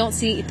here so we don't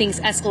see things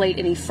escalate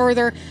any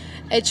further.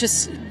 It's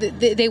just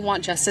they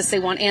want justice. They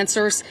want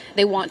answers.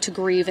 They want to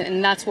grieve.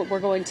 And that's what we're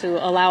going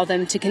to allow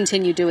them to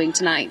continue doing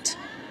tonight.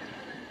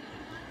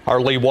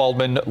 Our Lee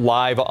Waldman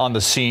live on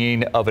the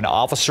scene of an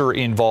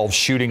officer-involved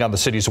shooting on the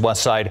city's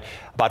west side,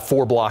 about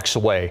 4 blocks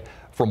away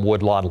from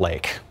Woodlawn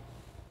Lake.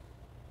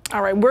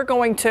 All right, we're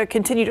going to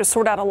continue to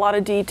sort out a lot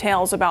of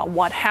details about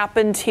what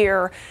happened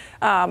here.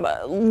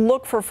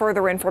 Look for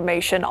further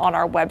information on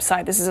our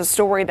website. This is a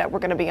story that we're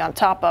going to be on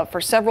top of for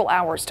several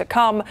hours to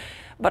come.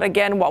 But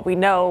again, what we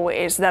know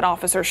is that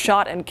officers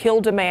shot and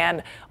killed a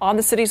man on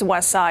the city's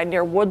west side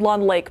near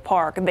Woodlawn Lake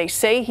Park. And they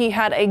say he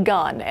had a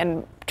gun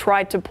and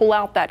tried to pull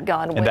out that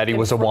gun. And that he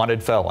was a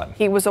wanted felon.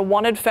 He was a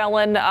wanted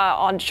felon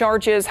on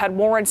charges, had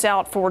warrants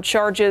out for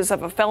charges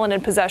of a felon in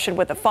possession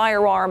with a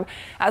firearm,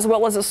 as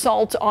well as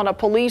assault on a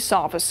police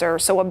officer.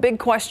 So a big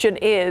question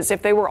is,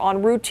 if they were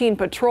on routine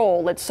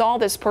patrol that saw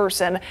this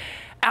person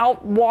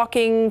out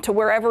walking to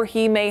wherever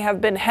he may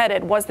have been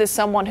headed, was this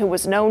someone who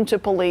was known to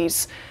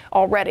police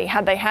already?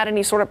 Had they had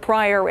any sort of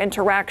prior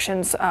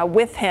interactions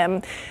with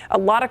him? A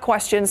lot of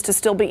questions to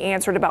still be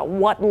answered about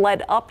what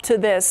led up to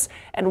this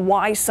and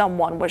why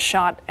someone was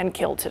shot and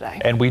killed today.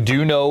 And we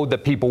do know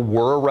that people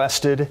were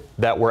arrested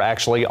that were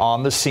actually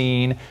on the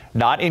scene,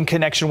 not in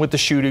connection with the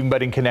shooting,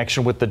 but in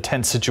connection with the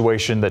tense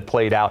situation that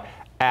played out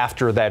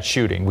after that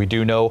shooting. We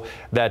do know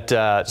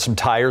that some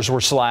tires were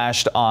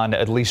slashed on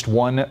at least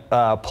one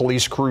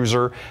police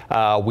cruiser.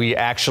 We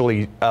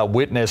actually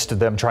witnessed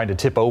them trying to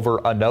tip over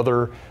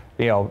another,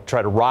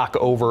 try to rock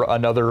over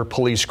another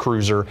police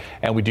cruiser.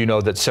 And we do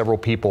know that several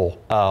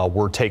people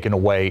were taken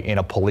away in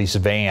a police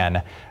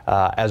van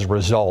as a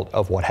result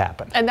of what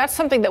happened. And that's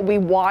something that we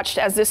watched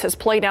as this has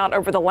played out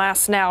over the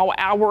last now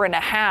hour and a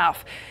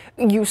half.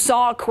 You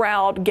saw a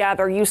crowd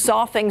gather. You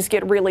saw things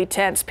get really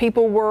tense.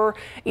 People were,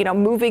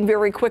 moving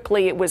very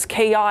quickly. It was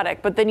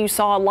chaotic. But then you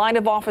saw a line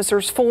of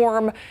officers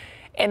form.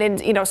 And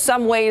in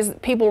some ways,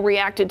 people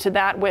reacted to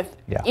that with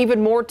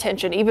even more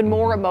tension, even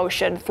more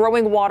emotion,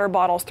 throwing water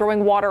bottles,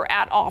 throwing water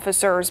at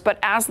officers. But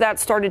as that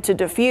started to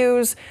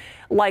diffuse,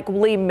 like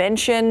Lee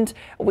mentioned,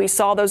 we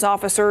saw those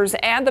officers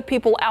and the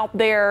people out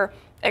there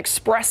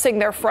expressing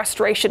their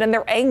frustration and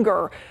their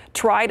anger,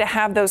 try to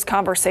have those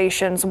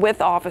conversations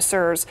with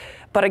officers.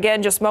 But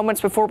again, just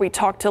moments before we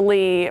talked to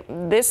Lee,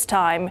 this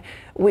time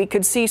we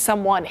could see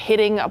someone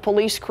hitting a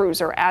police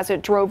cruiser as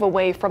it drove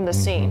away from the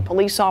scene.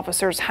 Police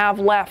officers have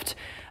left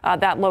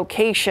that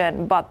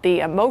location, but the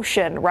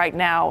emotion right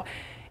now,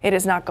 it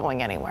is not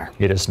going anywhere.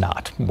 It is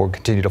not. We'll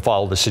continue to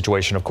follow the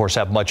situation, of course,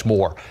 have much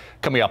more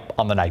coming up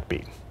on the Night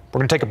Beat. We're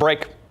going to take a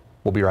break.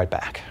 We'll be right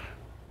back.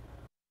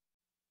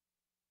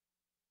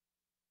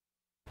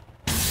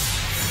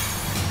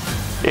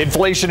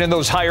 Inflation and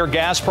those higher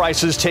gas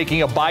prices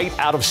taking a bite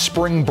out of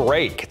spring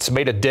break. It's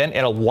made a dent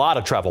in a lot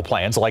of travel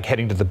plans, like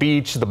heading to the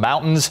beach, the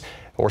mountains,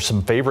 or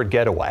some favorite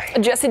getaway.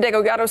 Jesse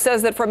DeGogato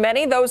says that for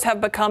many, those have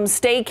become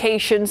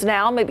staycations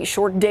now, maybe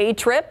short day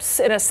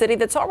trips in a city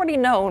that's already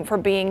known for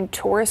being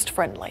tourist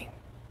friendly.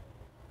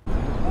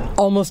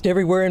 Almost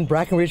everywhere in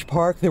Brackenridge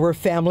Park, there were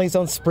families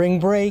on spring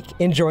break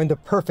enjoying the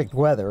perfect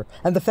weather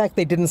and the fact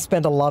they didn't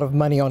spend a lot of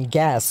money on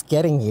gas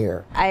getting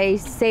here. I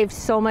saved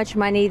so much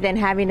money than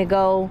having to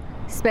go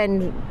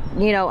spend,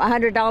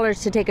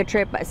 $100 to take a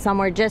trip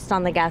somewhere just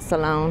on the gas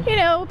alone.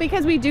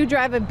 Because we do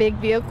drive a big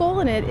vehicle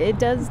and it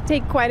does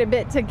take quite a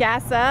bit to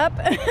gas up.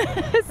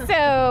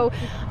 So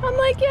I'm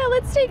like, yeah,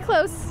 let's stay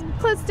close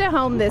to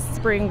home this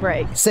spring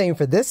break. Same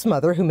for this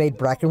mother who made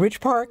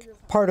Brackenridge Park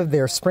part of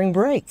their spring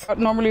break.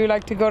 Normally we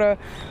like to go to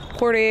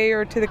Port A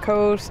or to the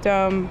coast,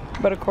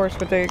 but of course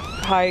with the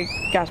high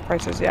gas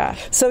prices, yeah.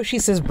 So she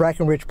says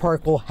Brackenridge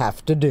Park will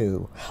have to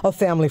do. A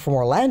family from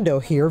Orlando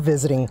here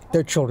visiting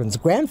their children's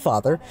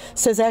grandfather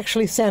says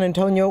actually San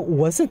Antonio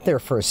wasn't their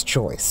first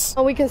choice.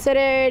 We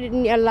considered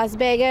Las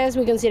Vegas,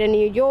 we considered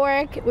New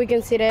York, we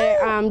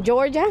considered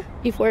Georgia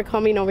before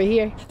coming over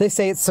here. They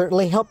say it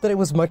certainly helped that it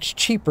was much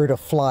cheaper to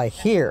fly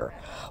here.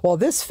 While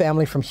this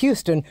family from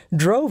Houston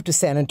drove to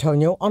San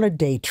Antonio on a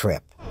day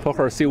trip. For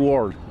her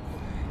SeaWorld,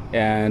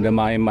 and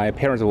my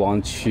parents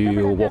want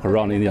to walk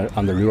around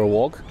on the river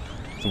walk.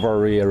 It's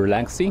very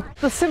relaxing.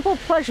 The simple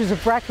pleasures of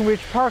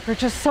Brackenridge Park are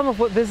just some of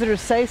what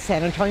visitors say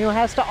San Antonio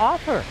has to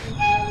offer.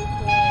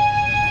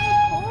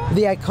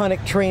 The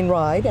iconic train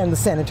ride and the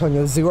San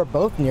Antonio Zoo are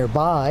both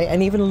nearby,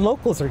 and even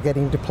locals are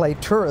getting to play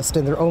tourist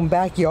in their own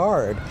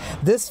backyard.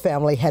 This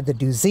family had the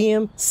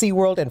Museum,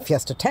 SeaWorld, and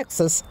Fiesta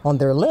Texas on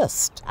their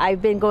list.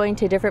 I've been going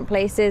to different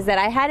places that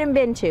I hadn't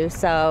been to,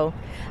 so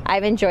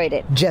I've enjoyed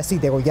it. Jesse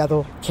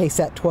DeGogato,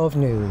 KSAT 12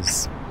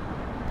 News.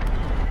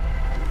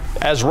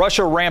 As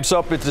Russia ramps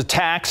up its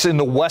attacks in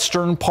the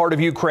western part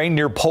of Ukraine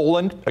near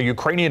Poland, a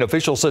Ukrainian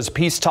official says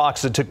peace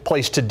talks that took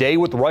place today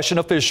with Russian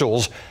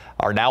officials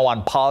are now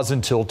on pause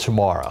until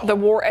tomorrow. The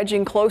war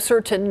edging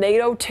closer to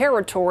NATO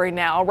territory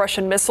now.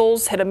 Russian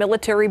missiles hit a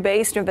military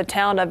base near the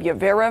town of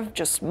Yaverev,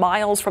 just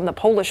miles from the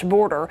Polish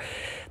border.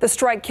 The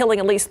strike killing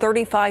at least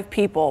 35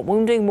 people,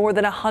 wounding more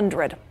than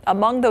 100.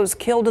 Among those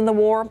killed in the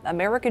war,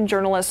 American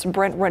journalist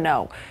Brent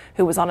Renaud,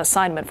 who was on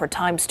assignment for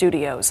Time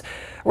Studios.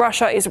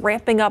 Russia is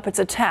ramping up its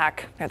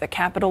attack near the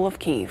capital of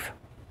Kyiv.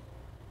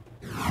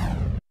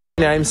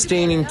 I'm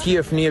staying in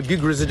Kiev near a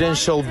big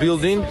residential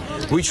building,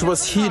 which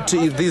was hit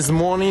this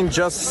morning,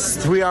 just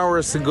 3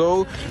 hours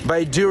ago,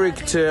 by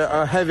direct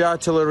heavy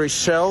artillery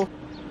shell.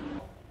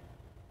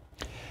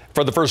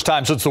 For the first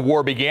time since the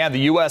war began,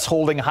 the U.S.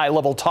 holding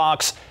high-level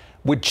talks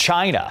with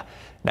China.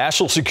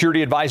 National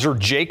Security Advisor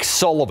Jake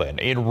Sullivan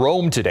in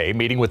Rome today,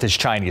 meeting with his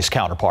Chinese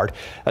counterpart.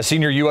 A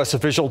senior U.S.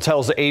 official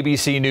tells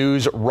ABC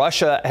News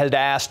Russia had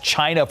asked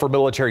China for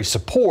military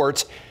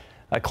support,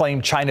 a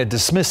claim China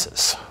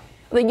dismisses.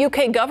 The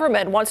UK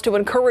government wants to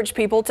encourage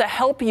people to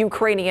help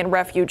Ukrainian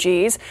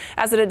refugees.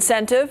 As an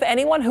incentive,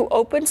 anyone who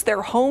opens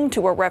their home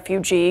to a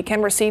refugee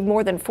can receive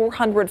more than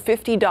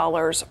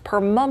 $450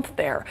 per month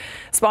there.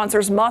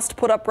 Sponsors must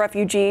put up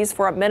refugees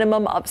for a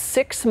minimum of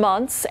 6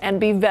 months and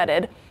be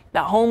vetted.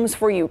 The Homes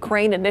for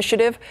Ukraine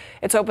initiative,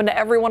 it's open to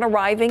everyone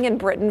arriving in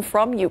Britain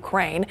from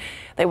Ukraine.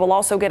 They will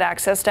also get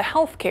access to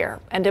health care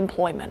and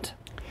employment.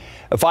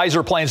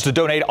 Pfizer plans to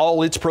donate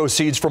all its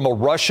proceeds from a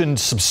Russian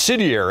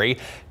subsidiary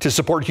to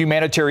support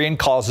humanitarian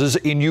causes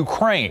in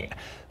Ukraine.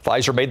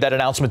 Pfizer made that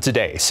announcement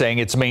today, saying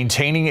it's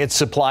maintaining its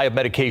supply of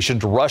medication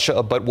to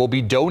Russia, but will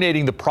be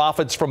donating the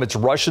profits from its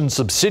Russian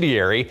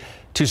subsidiary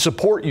to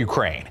support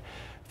Ukraine.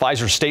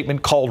 Pfizer's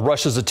statement called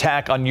Russia's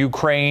attack on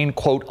Ukraine,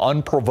 quote,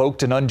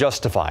 unprovoked and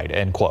unjustified,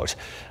 end quote.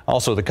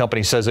 Also, the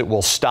company says it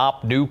will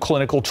stop new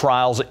clinical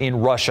trials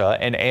in Russia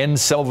and end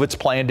some of its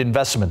planned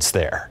investments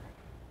there.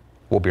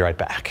 We'll be right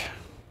back.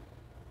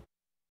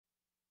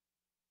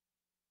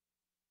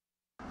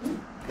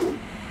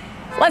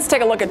 Let's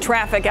take a look at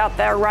traffic out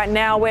there right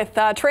now with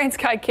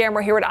Transky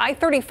camera here at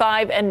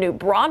I-35 and New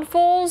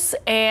Braunfels,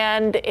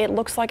 and it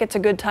looks like it's a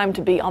good time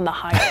to be on the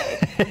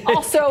highway.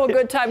 Also a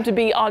good time to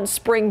be on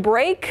spring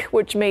break,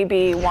 which may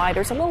be why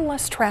there's a little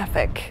less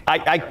traffic.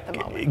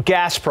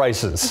 Gas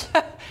prices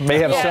may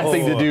have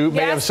something to do.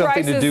 May have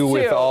something to do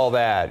with all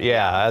that.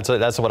 Yeah,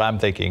 that's what I'm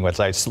thinking. Once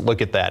I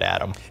look at that,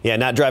 Adam. Yeah,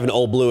 not driving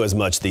Old Blue as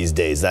much these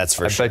days. That's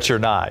for sure. I bet you're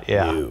not.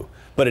 Yeah. No.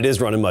 But it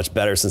is running much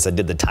better since I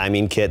did the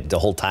timing kit, the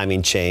whole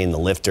timing chain, the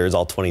lifters,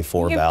 all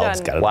 24 valves.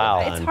 Got it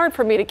all done. It's hard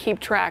for me to keep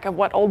track of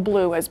what Old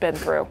Blue has been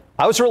through.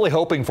 I was really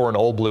hoping for an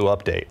Old Blue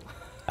update.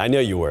 I know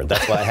you were.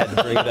 That's why I had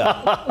to bring it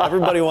up.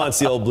 Everybody wants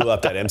the Old Blue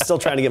update. I'm still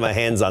trying to get my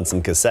hands on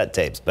some cassette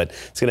tapes, but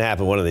it's going to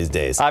happen one of these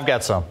days. I've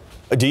got some.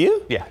 Do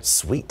you? Yeah.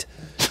 Sweet.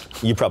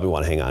 You probably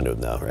want to hang on to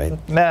them, though,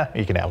 right? Nah,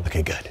 you can have them.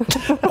 Okay,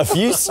 good. A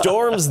few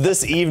storms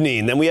this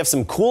evening. Then we have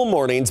some cool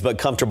mornings, but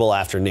comfortable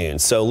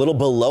afternoons. So a little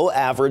below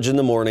average in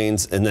the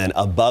mornings and then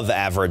above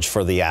average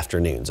for the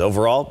afternoons.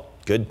 Overall,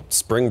 good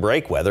spring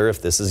break weather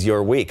if this is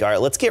your week. All right,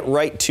 let's get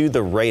right to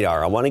the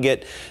radar. I want to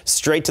get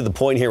straight to the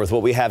point here with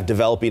what we have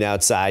developing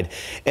outside.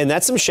 And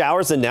that's some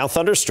showers and now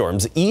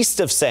thunderstorms east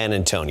of San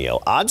Antonio.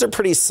 Odds are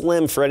pretty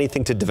slim for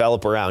anything to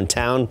develop around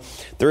town.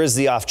 There is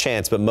the off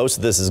chance, but most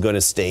of this is going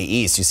to stay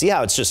east. You see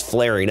how it's just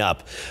flaring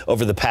up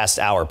over the past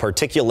hour,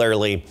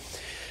 particularly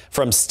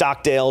from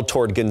Stockdale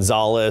toward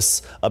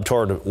Gonzales, up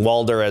toward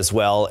Walder as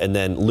well, and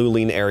then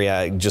Luling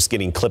area just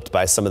getting clipped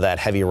by some of that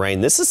heavy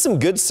rain. This is some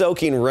good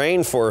soaking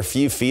rain for a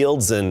few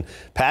fields and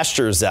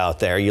pastures out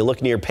there. You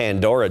look near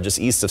Pandora, just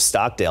east of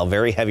Stockdale,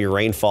 very heavy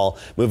rainfall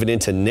moving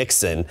into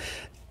Nixon.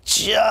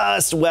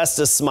 Just west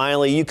of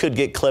Smiley. You could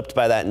get clipped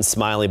by that in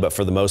Smiley, but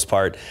for the most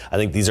part, I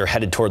think these are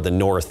headed toward the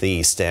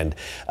northeast and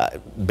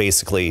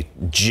basically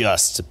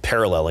just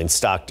paralleling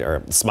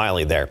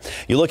Smiley there.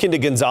 You look into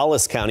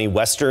Gonzales County,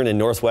 western and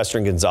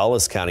northwestern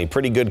Gonzales County,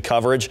 pretty good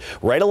coverage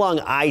right along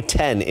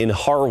I-10 in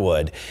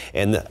Harwood.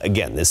 And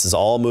again, this is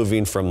all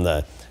moving from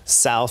the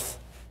south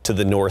to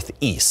the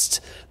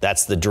northeast.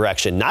 That's the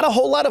direction. Not a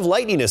whole lot of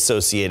lightning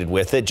associated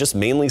with it, just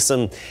mainly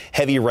some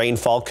heavy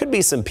rainfall. Could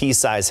be some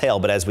pea-sized hail,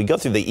 but as we go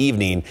through the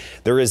evening,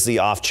 there is the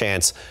off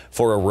chance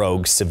for a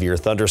rogue severe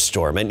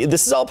thunderstorm. And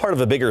this is all part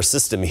of a bigger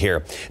system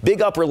here.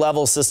 Big upper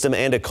level system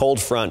and a cold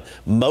front.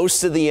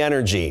 Most of the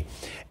energy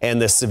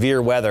and the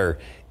severe weather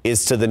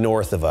is to the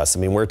north of us. I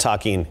mean, we're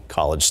talking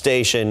College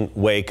Station,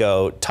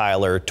 Waco,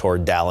 Tyler,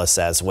 toward Dallas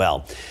as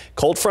well.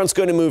 Cold front's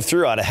going to move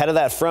through. Out ahead of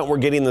that front, we're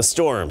getting the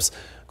storms.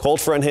 Cold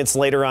front hits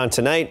later on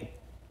tonight.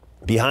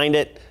 Behind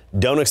it,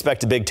 don't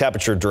expect a big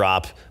temperature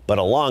drop, but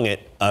along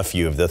it, a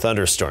few of the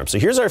thunderstorms. So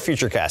here's our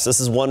futurecast. This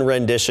is one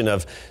rendition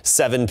of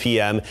 7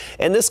 p.m.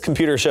 And this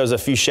computer shows a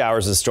few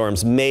showers and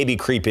storms maybe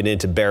creeping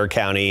into Bexar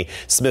County,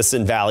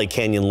 Smithson Valley,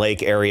 Canyon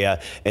Lake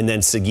area, and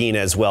then Seguin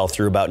as well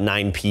through about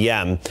 9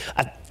 p.m.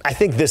 I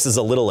think this is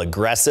a little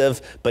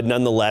aggressive, but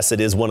nonetheless,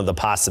 it is one of the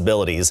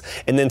possibilities.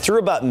 And then through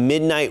about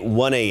midnight,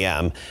 1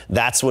 a.m.,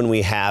 that's when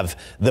we have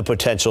the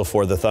potential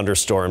for the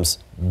thunderstorms,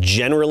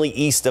 generally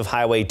east of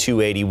Highway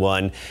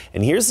 281.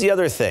 And here's the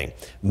other thing.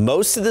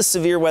 Most of the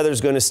severe weather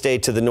is going to stay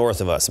to the north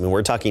of us. I mean,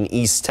 we're talking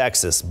East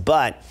Texas,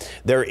 but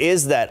there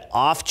is that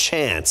off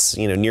chance,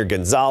 near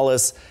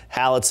Gonzales,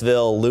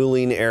 Hallettsville,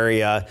 Luling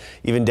area,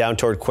 even down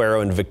toward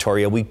Cuero and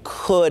Victoria, we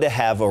could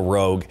have a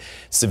rogue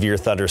severe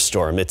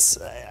thunderstorm. It's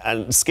on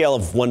a scale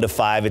of 1 to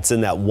 5, it's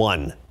in that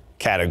 1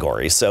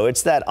 category. So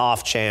it's that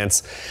off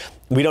chance.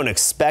 We don't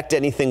expect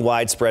anything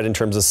widespread in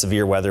terms of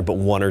severe weather, but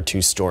 1 or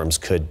 2 storms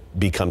could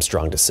become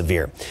strong to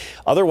severe.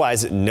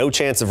 Otherwise, no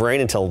chance of rain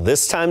until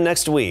this time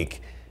next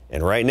week.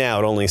 And right now,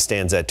 it only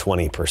stands at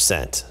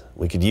 20%.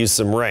 We could use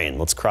some rain.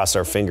 Let's cross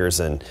our fingers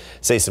and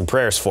say some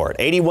prayers for it.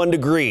 81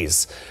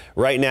 degrees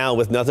right now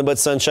with nothing but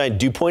sunshine.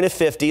 Dew point of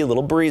 50, a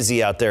little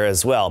breezy out there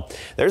as well.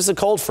 There's a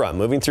cold front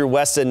moving through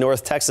west and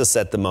north Texas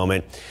at the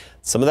moment.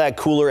 Some of that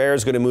cooler air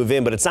is going to move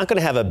in, but it's not going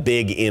to have a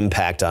big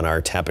impact on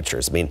our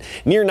temperatures. I mean,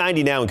 near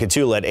 90 now in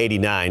Cotulla at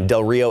 89,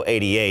 Del Rio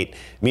 88.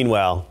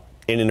 Meanwhile,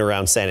 in and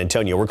around San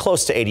Antonio, we're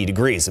close to 80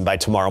 degrees. And by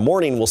tomorrow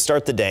morning, we'll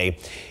start the day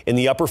in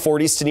the upper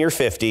 40s to near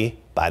 50.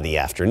 By the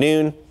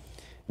afternoon,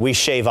 we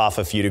shave off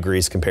a few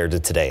degrees compared to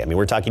today. I mean,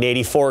 we're talking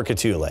 84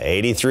 Cotulla,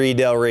 83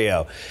 Del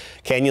Rio,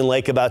 Canyon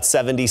Lake about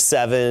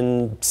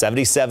 77,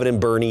 77 in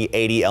Bernie,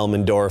 80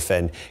 Elmendorf,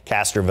 and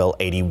Castroville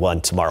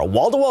 81 tomorrow.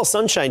 Wall-to-wall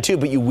sunshine too,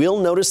 but you will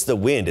notice the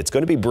wind. It's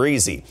going to be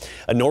breezy.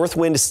 A north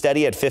wind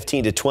steady at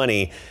 15 to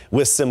 20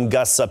 with some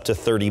gusts up to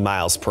 30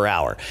 miles per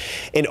hour.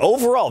 And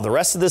overall, the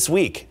rest of this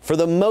week, for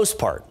the most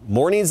part,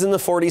 mornings in the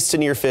 40s to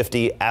near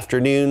 50,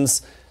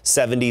 afternoons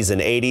 70s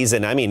and 80s,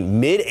 and I mean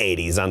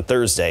mid-80s on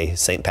Thursday,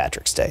 St.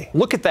 Patrick's Day.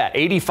 Look at that,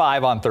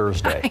 85 on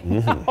Thursday.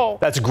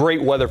 That's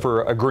great weather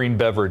for a green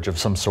beverage of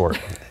some sort.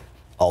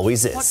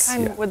 Always is. What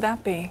kind would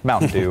that be?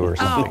 Mountain Dew or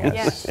something. Oh,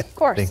 yes, of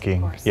course.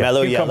 Thinking. Of course. Yeah,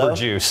 Mellow cucumber yellow?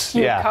 Juice.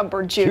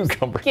 Cucumber juice.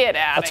 Cucumber. Get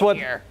out That's of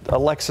here. That's what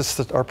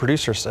Alexis, our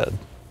producer, said.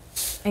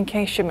 In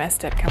case you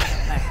missed it, coming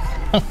up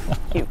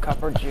next.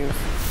 Cucumber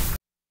juice.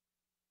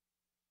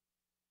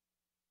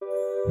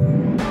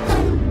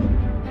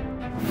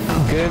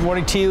 Good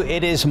morning to you.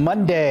 It is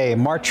Monday,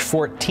 March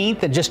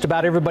 14th, and just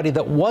about everybody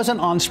that wasn't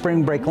on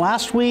spring break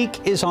last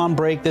week is on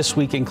break this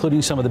week,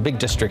 including some of the big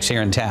districts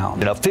here in town.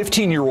 And a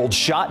 15-year-old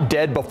shot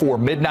dead before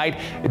midnight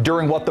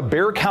during what the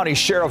Bexar County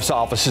Sheriff's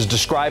Office is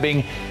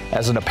describing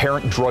as an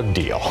apparent drug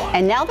deal.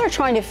 And now they're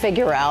trying to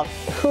figure out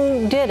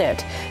who did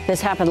it. This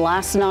happened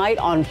last night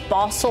on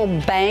Fossil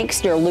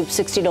Banks near Loop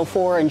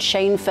 1604 and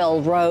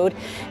Shanefield Road.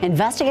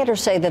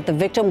 Investigators say that the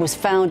victim was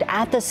found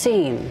at the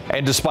scene.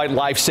 And despite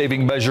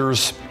life-saving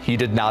measures,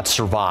 he did not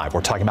survive.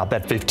 We're talking about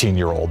that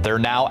 15-year-old. They're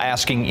now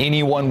asking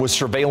anyone with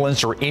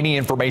surveillance or any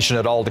information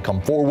at all to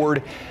come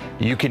forward.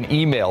 You can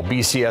email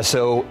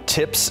BCSO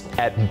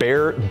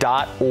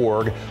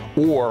tips@bear.org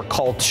or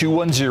call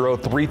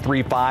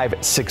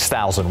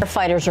 210-335-6000.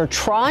 Firefighters are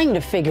trying to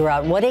figure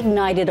out what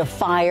ignited a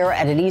fire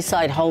at an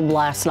Eastside home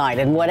last night.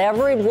 And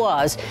whatever it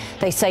was,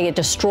 they say it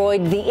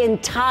destroyed the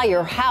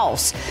entire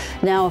house.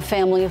 Now a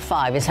family of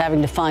 5 is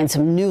having to find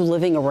some new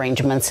living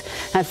arrangements.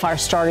 That fire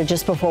started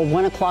just before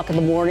 1 o'clock in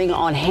the morning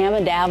on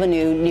Hammond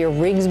Avenue near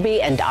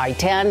Rigsby and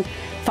I-10.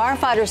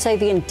 Firefighters say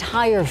the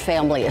entire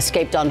family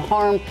escaped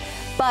unharmed.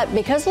 But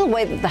because of the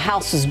way that the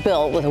house was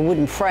built with a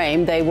wooden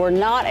frame, they were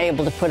not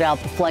able to put out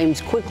the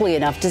flames quickly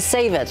enough to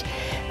save it.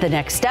 The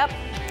next step,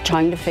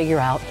 trying to figure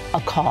out a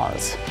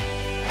cause.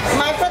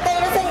 My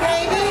potatoes and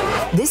gravy.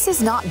 This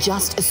is not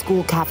just a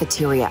school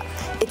cafeteria.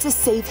 It's a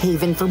safe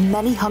haven for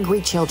many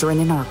hungry children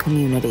in our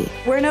community.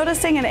 We're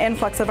noticing an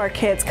influx of our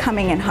kids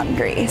coming in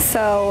hungry.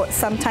 So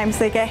sometimes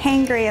they get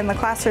hangry in the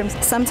classrooms.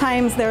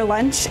 Sometimes their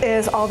lunch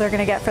is all they're going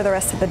to get for the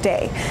rest of the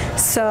day.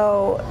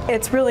 So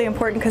it's really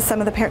important because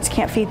some of the parents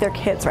can't feed their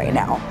kids right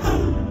now.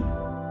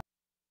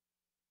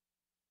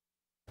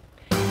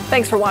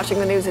 Thanks for watching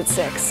the news at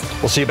 6.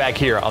 We'll see you back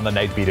here on the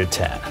Night Beat at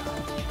 10.